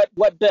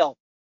 What Bill?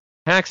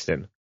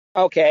 Paxton.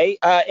 Okay,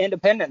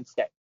 Independence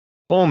Day.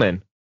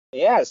 Pullman.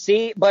 Yeah,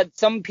 see, but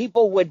some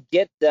people would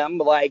get them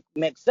like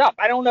mixed up.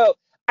 I don't know.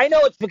 I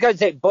know it's because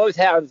they both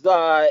have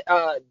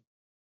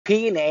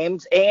P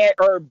names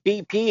or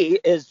BP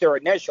is their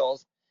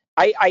initials.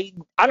 I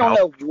don't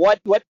know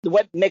what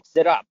mixed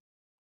it up.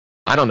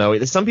 I don't know.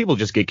 Some people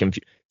just get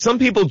confused. Some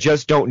people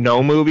just don't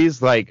know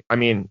movies. Like, I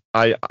mean,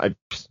 I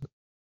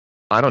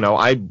don't know.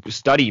 I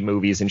study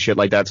movies and shit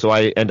like that, so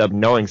I end up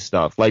knowing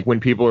stuff. Like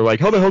when people are like,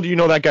 "How the hell do you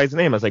know that guy's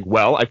name?" I was like,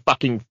 "Well, I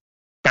fucking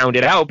found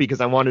it out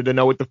because I wanted to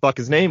know what the fuck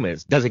his name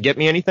is." Does it get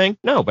me anything?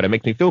 No, but it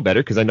makes me feel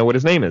better because I know what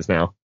his name is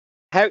now.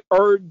 Have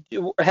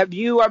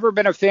you ever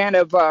been a fan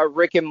of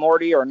Rick and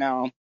Morty or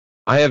no?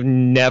 I have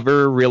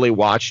never really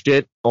watched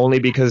it, only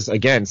because,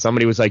 again,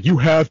 somebody was like, "You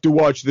have to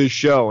watch this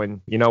show,"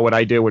 and you know what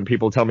I do when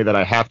people tell me that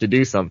I have to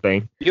do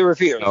something? You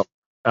refuse. So,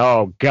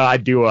 oh,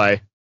 God, do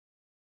I.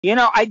 You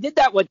know, I did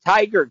that with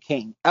Tiger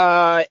King.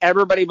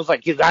 Everybody was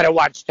like, "You gotta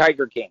watch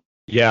Tiger King."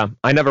 Yeah,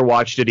 I never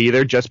watched it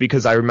either, just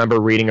because I remember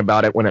reading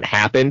about it when it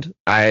happened.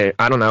 I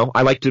don't know.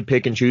 I like to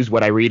pick and choose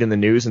what I read in the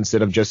news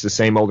instead of just the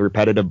same old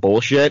repetitive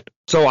bullshit.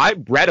 So I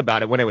read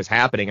about it when it was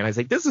happening, and I was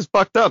like, this is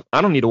fucked up.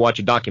 I don't need to watch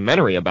a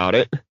documentary about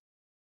it.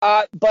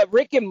 But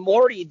Rick and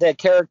Morty, the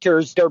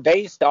characters, they're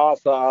based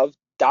off of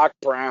Doc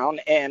Brown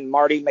and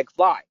Marty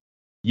McFly.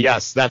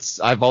 Yes,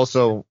 I've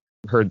also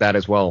heard that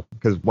as well,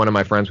 because one of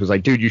my friends was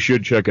like, dude, you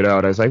should check it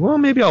out. I was like, well,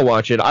 maybe I'll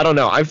watch it. I don't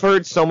know. I've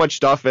heard so much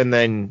stuff, and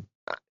then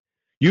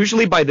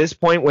usually by this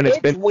point, when it's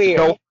been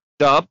weird.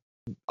 Up,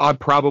 I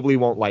probably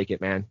won't like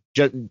it, man.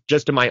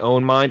 Just in my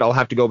own mind, I'll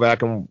have to go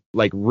back and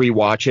like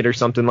rewatch it or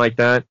something like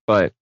that.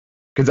 But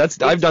because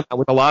I've done that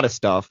with a lot of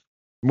stuff.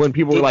 When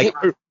people were like,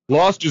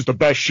 Lost is the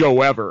best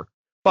show ever.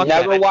 Fuck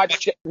never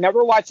watched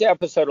the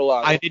episode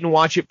alone. I didn't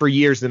watch it for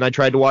years, and I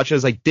tried to watch it. I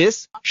was like,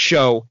 this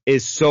show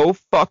is so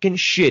fucking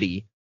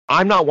shitty.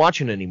 I'm not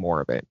watching any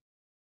more of it.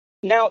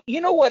 Now, you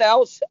know what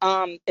else?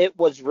 It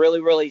was really,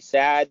 really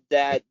sad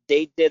that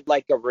they did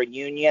like a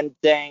reunion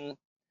thing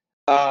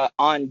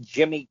on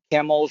Jimmy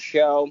Kimmel's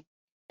show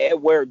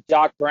where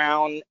Doc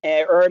Brown,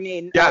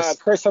 yes.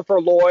 Christopher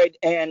Lloyd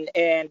and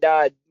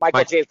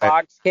Michael J.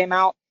 Fox came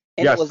out,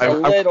 and yes,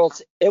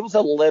 it was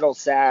a little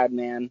sad,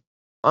 man.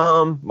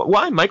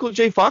 Why? Michael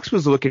J. Fox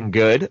was looking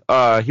good.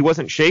 He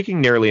wasn't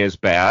shaking nearly as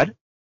bad,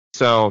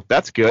 so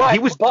that's good. He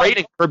was great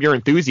in Curb Your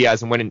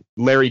Enthusiasm when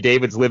Larry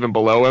David's living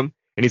below him.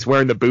 And he's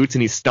wearing the boots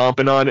and he's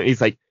stomping on it. And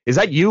he's like, is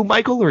that you,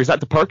 Michael, or is that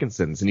the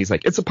Parkinson's? And he's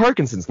like, it's the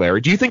Parkinson's,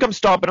 Larry. Do you think I'm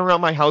stomping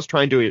around my house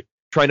trying to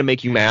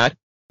make you mad? And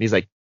he's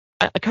like,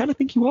 I kind of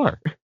think you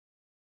are.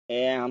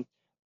 Yeah.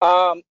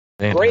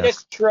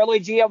 Greatest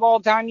trilogy of all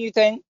time, you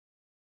think?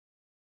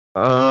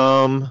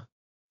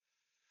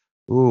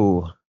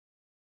 Ooh.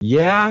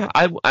 Yeah,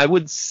 I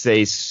would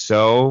say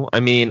so. I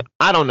mean,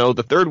 I don't know.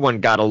 The third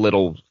one got a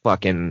little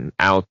fucking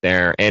out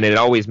there, and it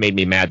always made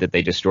me mad that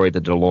they destroyed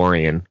the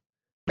DeLorean.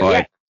 But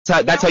yeah.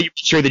 That's how you make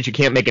sure that you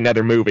can't make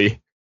another movie.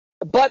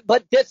 But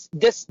this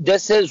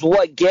is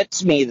what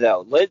gets me,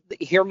 though.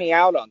 Hear me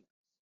out on this.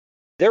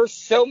 There's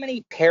so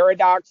many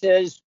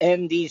paradoxes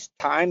in these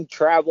time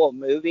travel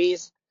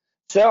movies.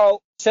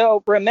 So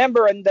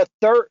remember in the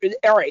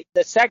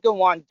second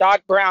one,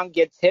 Doc Brown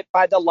gets hit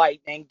by the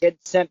lightning,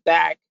 gets sent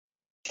back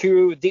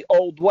to the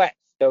Old West,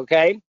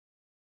 okay?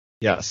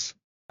 Yes.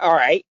 All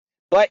right.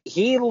 But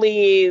he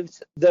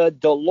leaves the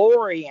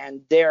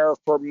DeLorean there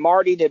for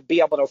Marty to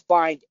be able to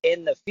find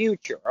in the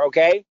future,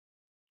 okay?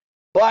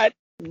 But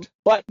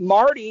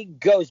Marty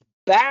goes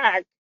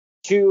back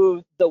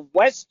to the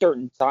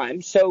Western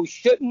time, so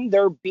shouldn't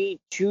there be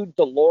two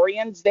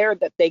DeLoreans there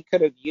that they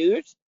could have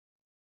used?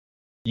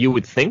 You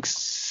would think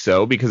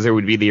so, because there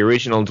would be the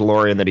original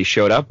DeLorean that he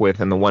showed up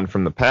with and the one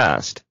from the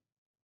past.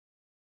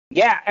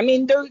 Yeah, I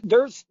mean,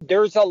 there's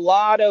a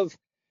lot of...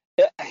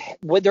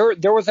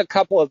 there was a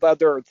couple of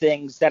other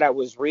things that I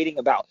was reading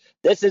about.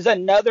 This is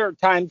another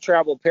time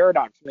travel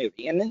paradox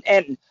movie,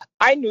 and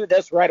I knew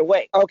this right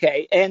away.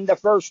 Okay, and the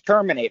first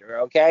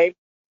Terminator. Okay,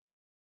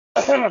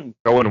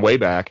 going way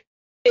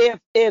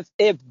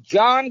if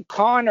John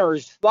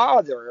Connor's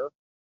father,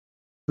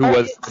 who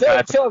was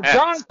so if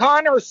John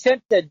Connor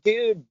sent the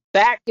dude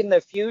back in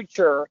the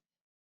future,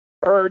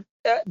 or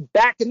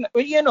back in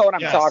you know what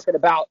I'm talking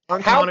about?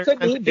 John how Connor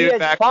could he be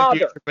his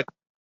father?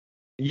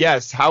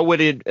 Yes, how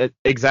would it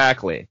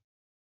exactly?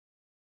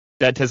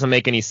 That doesn't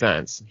make any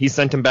sense. He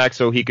sent him back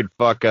so he could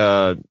fuck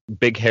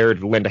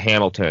big-haired Linda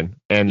Hamilton,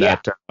 and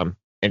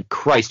and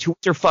Christ, who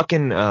was her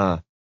fucking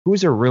who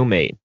was her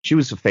roommate? She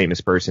was a famous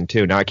person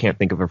too. Now I can't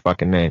think of her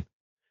fucking name.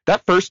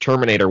 That first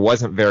Terminator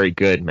wasn't very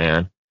good,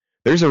 man.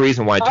 There's a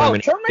reason why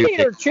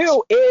Terminator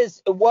 2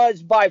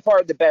 was by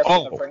far the best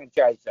in the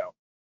franchise, though.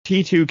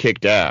 T2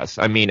 kicked ass.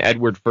 I mean,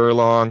 Edward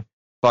Furlong,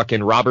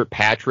 fucking Robert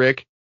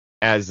Patrick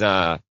as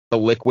the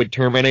Liquid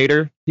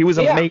Terminator. He was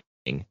amazing.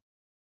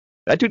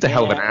 That dude's a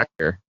hell of an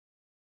actor.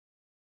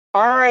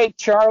 All right,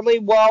 Charlie.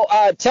 Well,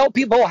 tell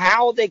people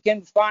how they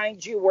can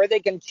find you, where they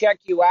can check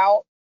you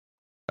out.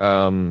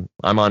 I'm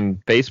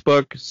on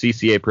Facebook,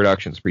 CCA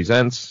Productions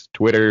Presents,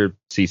 Twitter,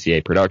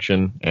 CCA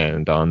Production,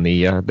 and on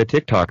the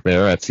TikTok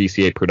there at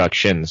CCA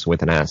Productions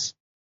with an S.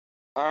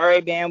 All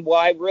right, man. Well,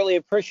 I really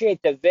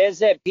appreciate the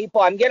visit.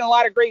 People, I'm getting a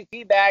lot of great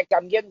feedback.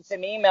 I'm getting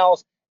some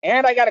emails,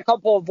 and I got a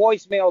couple of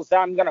voicemails that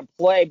I'm going to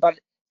play, but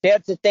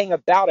that's the thing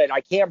about it.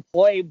 I can't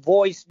play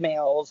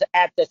voicemails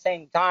at the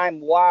same time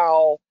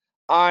while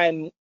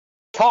I'm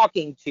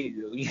talking to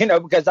you,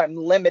 because I'm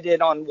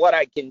limited on what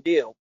I can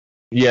do.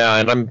 Yeah,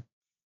 and I'm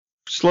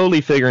slowly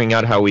figuring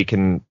out how we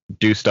can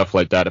do stuff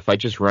like that. If I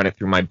just run it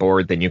through my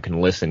board, then you can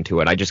listen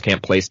to it. I just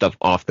can't play stuff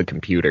off the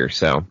computer,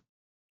 so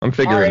I'm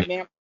figuring. All right,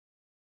 man.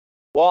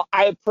 Well,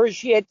 I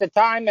appreciate the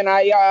time, and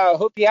I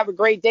hope you have a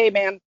great day,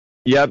 man.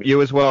 Yep,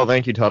 you as well.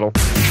 Thank you, Tuttle.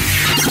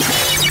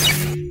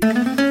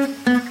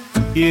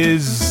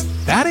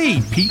 Is that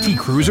a PT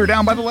Cruiser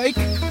down by the lake?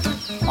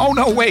 Oh,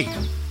 no, wait.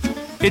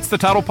 It's the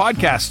Tuttle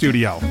Podcast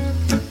Studio.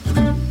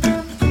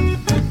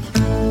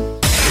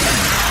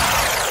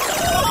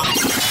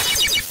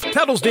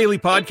 Tuttle's Daily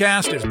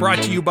Podcast is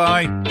brought to you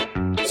by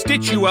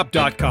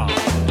StitchYouUp.com.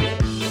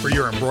 For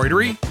your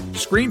embroidery,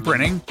 screen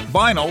printing,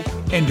 vinyl,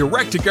 and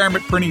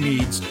direct-to-garment printing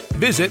needs,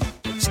 visit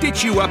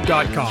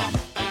StitchYouUp.com.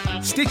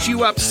 Stitch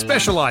You Up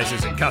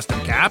specializes in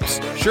custom caps,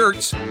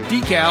 shirts,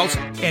 decals,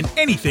 and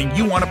anything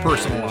you want to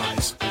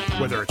personalize.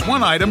 Whether it's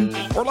one item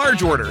or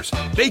large orders,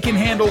 they can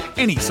handle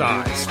any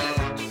size.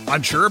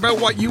 Unsure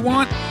about what you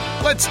want?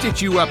 Let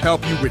Stitch You Up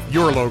help you with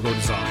your logo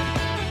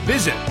design.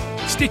 Visit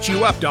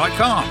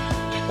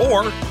StitchYouUp.com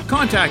or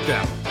contact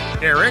them,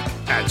 Eric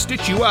at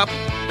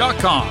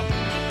StitchYouUp.com.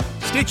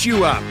 Stitch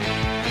You Up.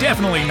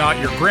 Definitely not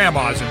your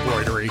grandma's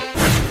embroidery.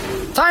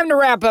 Time to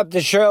wrap up the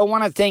show. I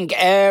want to thank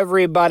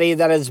everybody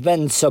that has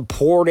been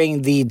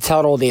supporting the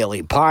Tuttle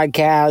Daily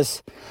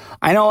Podcast.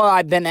 I know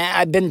I've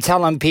been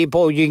telling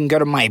people you can go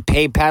to my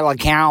PayPal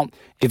account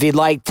if you'd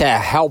like to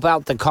help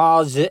out the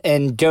cause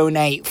and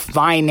donate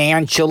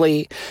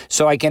financially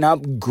so I can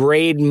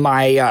upgrade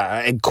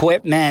my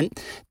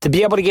equipment to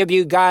be able to give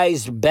you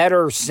guys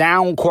better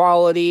sound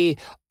quality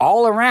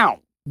all around.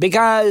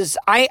 Because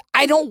I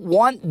don't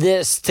want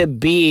this to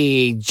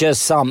be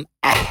just some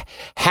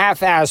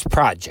half-ass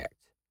project.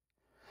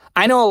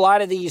 I know a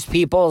lot of these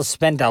people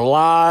spend a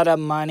lot of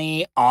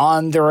money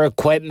on their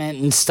equipment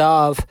and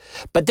stuff,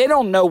 but they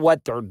don't know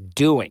what they're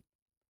doing.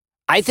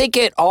 I think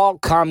it all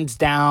comes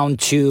down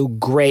to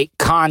great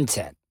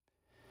content.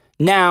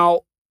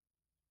 Now,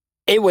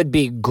 it would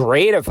be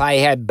great if I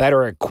had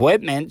better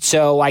equipment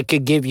so I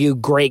could give you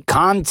great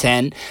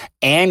content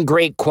and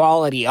great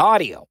quality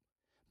audio.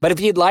 But if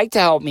you'd like to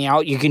help me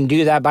out, you can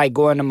do that by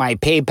going to my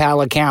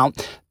PayPal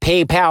account,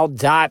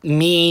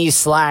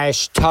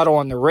 paypal.me/Tuttle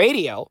on the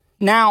radio.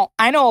 Now,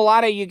 I know a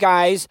lot of you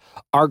guys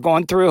are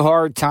going through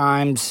hard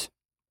times.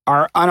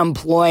 Our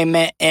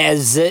unemployment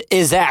is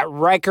at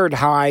record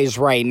highs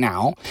right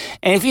now.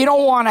 And if you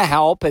don't want to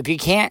help, if you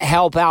can't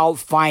help out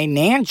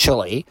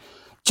financially,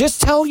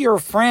 just tell your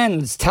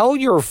friends, tell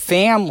your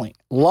family,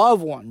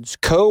 loved ones,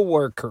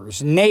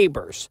 coworkers,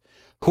 neighbors,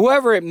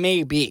 whoever it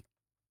may be.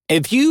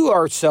 If you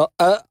are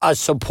a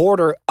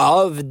supporter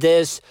of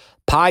this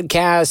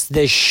podcast,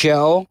 this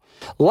show,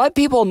 let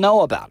people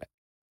know about it.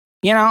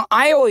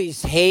 I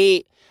always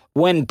hate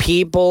when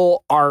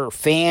people are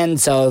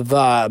fans of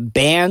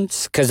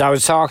bands, because I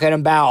was talking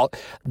about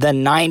the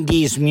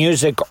 90s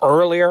music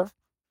earlier.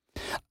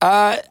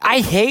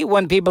 I hate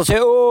when people say,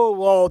 oh,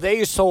 well,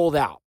 they sold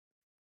out.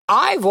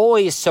 I've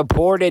always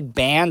supported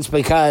bands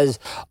because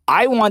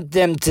I want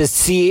to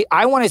see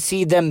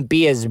them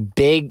be as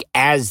big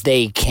as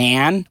they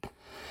can.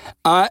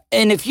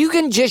 And if you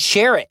can just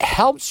share it,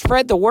 help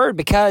spread the word,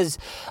 because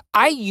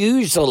I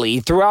usually,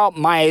 throughout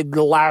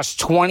the last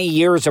 20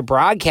 years of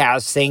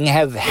broadcasting,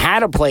 have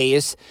had a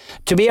place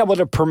to be able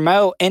to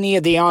promote any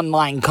of the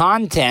online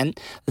content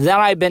that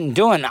I've been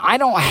doing. I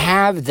don't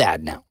have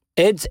that now.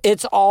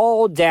 It's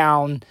all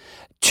down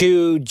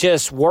to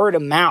just word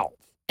of mouth.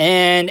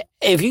 And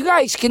if you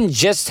guys can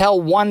just tell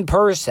one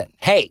person,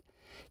 hey,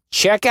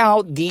 check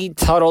out the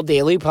Tuttle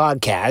Daily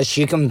Podcast.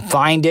 You can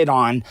find it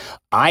on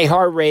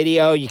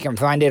iHeartRadio. You can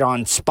find it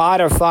on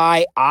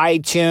Spotify,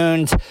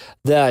 iTunes,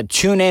 the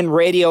TuneIn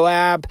Radio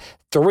app,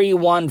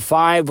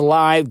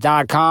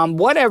 315live.com,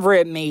 whatever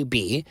it may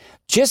be.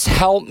 Just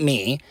help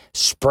me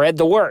spread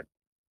the word.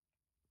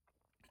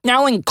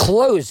 Now, in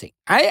closing,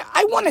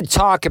 I want to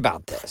talk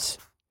about this.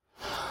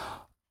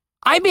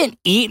 I've been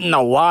eating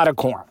a lot of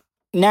corn.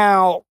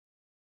 Now,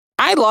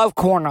 I love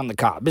corn on the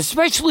cob,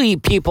 especially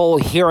people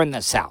here in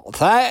the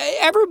South.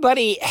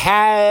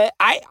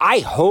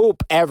 I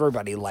hope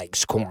everybody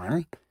likes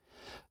corn.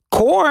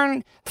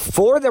 Corn,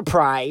 for the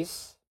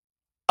price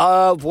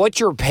of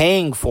what you're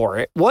paying for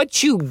it,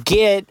 what you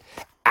get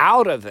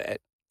out of it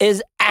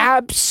is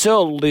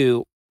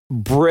absolute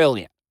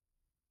brilliant.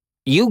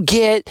 You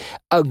get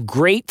a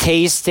great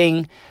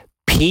tasting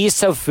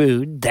piece of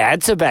food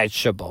that's a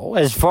vegetable.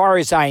 As far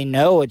as I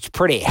know, it's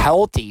pretty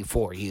healthy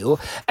for you,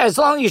 as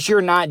long as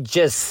you're not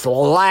just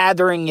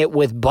slathering it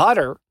with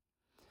butter.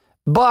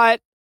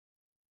 But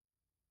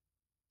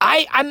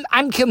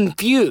I'm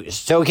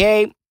confused,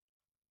 okay?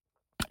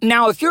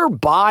 Now, if your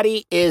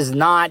body is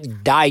not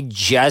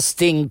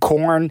digesting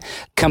corn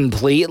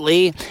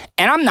completely,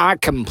 and I'm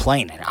not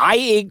complaining, I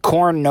eat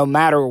corn no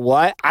matter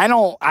what. I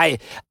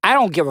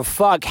don't give a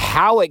fuck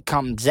how it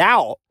comes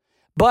out.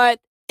 But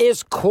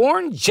is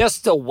corn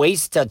just a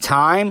waste of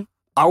time?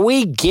 Are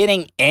we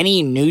getting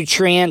any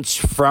nutrients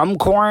from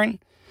corn?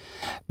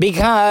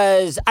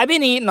 Because I've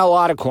been eating a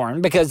lot of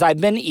corn because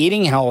I've been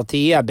eating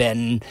healthy. I've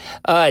been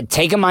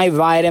taking my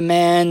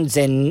vitamins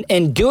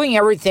and doing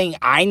everything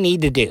I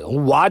need to do,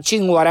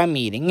 watching what I'm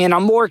eating, and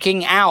I'm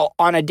working out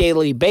on a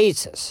daily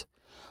basis.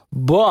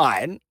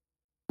 But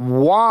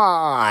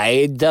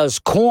why does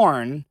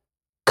corn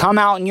come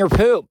out in your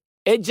poop?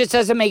 It just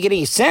doesn't make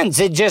any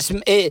sense.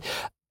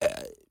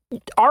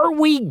 Are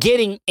we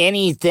getting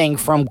anything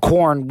from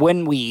corn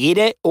when we eat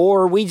it,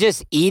 or are we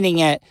just eating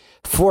it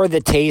for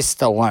the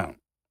taste alone?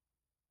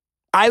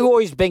 I've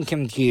always been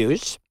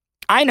confused.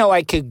 I know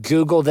I could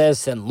Google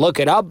this and look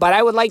it up, but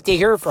I would like to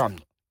hear from you.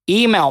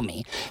 Email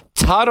me,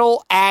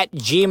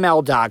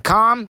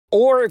 Tuttle@gmail.com,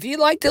 or if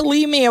you'd like to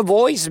leave me a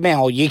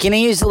voicemail, you can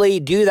easily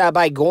do that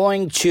by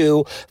going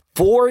to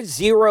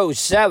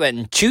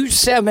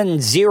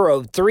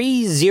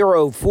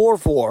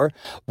 407-270-3044.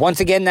 Once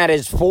again, that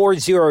is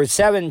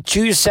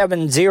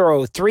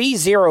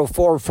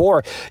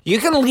 407-270-3044. You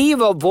can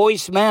leave a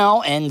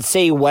voicemail and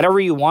say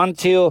whatever you want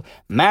to.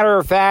 Matter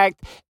of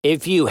fact,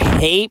 if you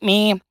hate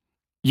me,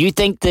 you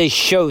think this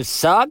show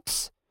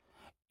sucks,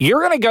 you're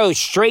going to go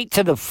straight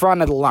to the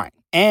front of the line.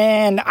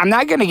 And I'm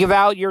not going to give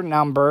out your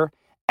number.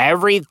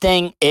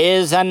 Everything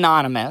is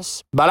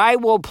anonymous, but I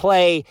will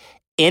play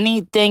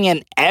anything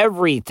and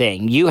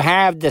everything you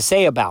have to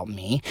say about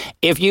me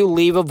if you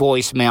leave a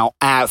voicemail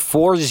at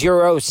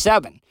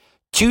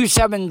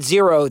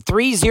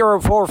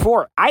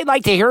 407-270-3044. I'd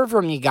like to hear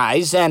from you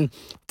guys and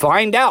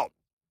find out,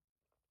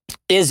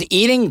 is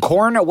eating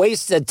corn a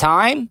waste of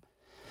time?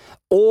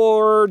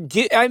 Or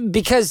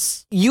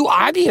because you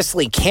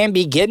obviously can't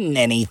be getting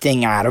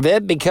anything out of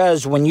it,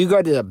 because when you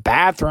go to the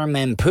bathroom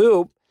and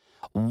poop,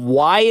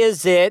 why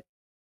is it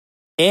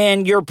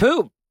in your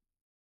poop?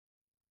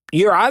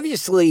 You're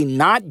obviously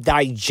not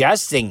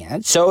digesting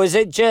it. So is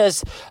it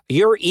just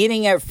you're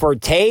eating it for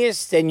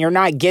taste and you're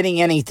not getting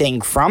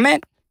anything from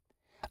it?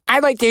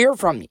 I'd like to hear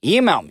from you.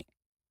 Email me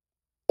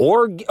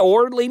or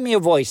leave me a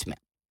voicemail.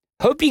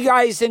 Hope you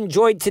guys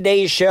enjoyed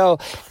today's show.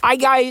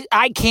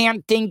 I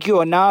can't thank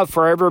you enough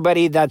for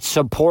everybody that's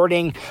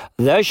supporting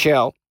the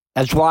show.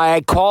 That's why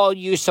I call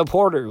you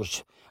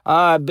supporters.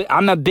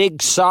 I'm a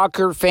big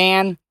soccer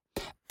fan.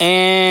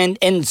 And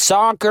in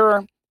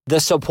soccer, the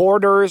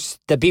supporters,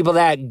 the people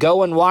that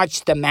go and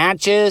watch the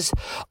matches,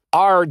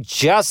 are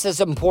just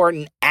as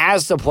important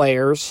as the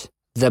players,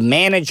 the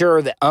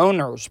manager, the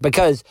owners,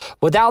 because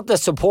without the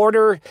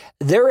supporter,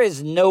 there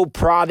is no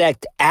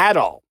product at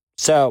all.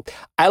 So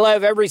I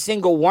love every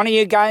single one of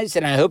you guys,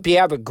 and I hope you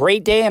have a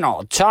great day, and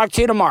I'll talk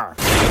to you tomorrow.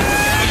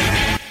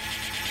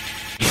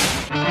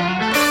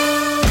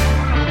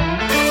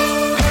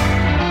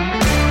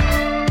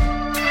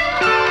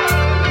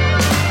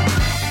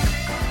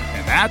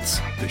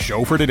 That's the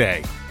show for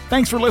today.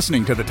 Thanks for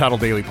listening to the Tuttle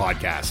Daily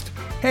Podcast.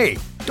 Hey,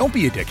 don't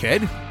be a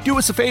dickhead. Do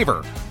us a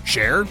favor.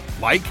 Share,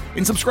 like,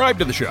 and subscribe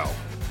to the show.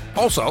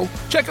 Also,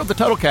 check out the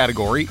Tuttle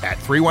category at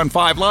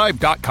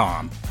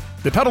 315live.com.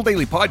 The Tuttle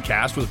Daily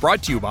Podcast was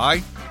brought to you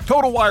by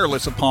Total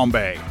Wireless of Palm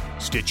Bay,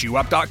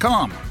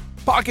 StitchYouUp.com,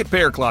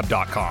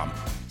 PocketPairClub.com.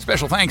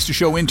 Special thanks to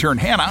show intern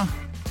Hannah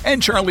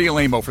and Charlie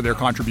Alamo for their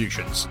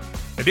contributions.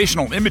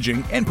 Additional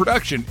imaging and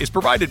production is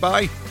provided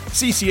by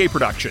CCA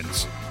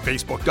Productions.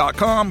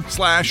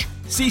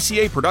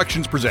 Facebook.com/CCA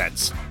Productions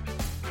Presents.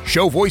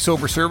 Show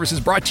voiceover service is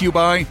brought to you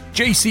by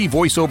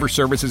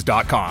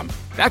JCVoiceOverServices.com.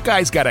 That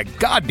guy's got a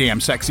goddamn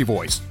sexy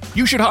voice.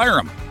 You should hire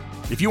him.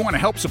 If you want to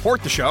help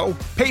support the show,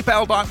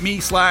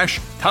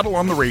 PayPal.me/Tuttle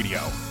on the radio.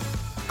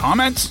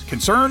 Comments?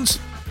 Concerns?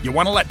 You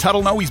want to let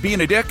Tuttle know he's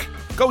being a dick?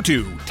 Go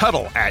to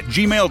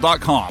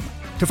Tuttle@gmail.com.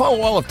 To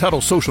follow all of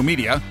Tuttle's social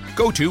media,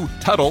 go to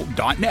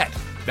Tuttle.net.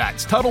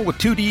 That's Tuttle with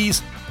 2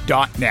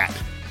 Ds.net.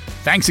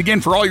 Thanks again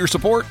for all your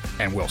support,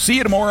 and we'll see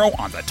you tomorrow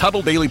on the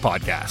Tuttle Daily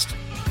Podcast.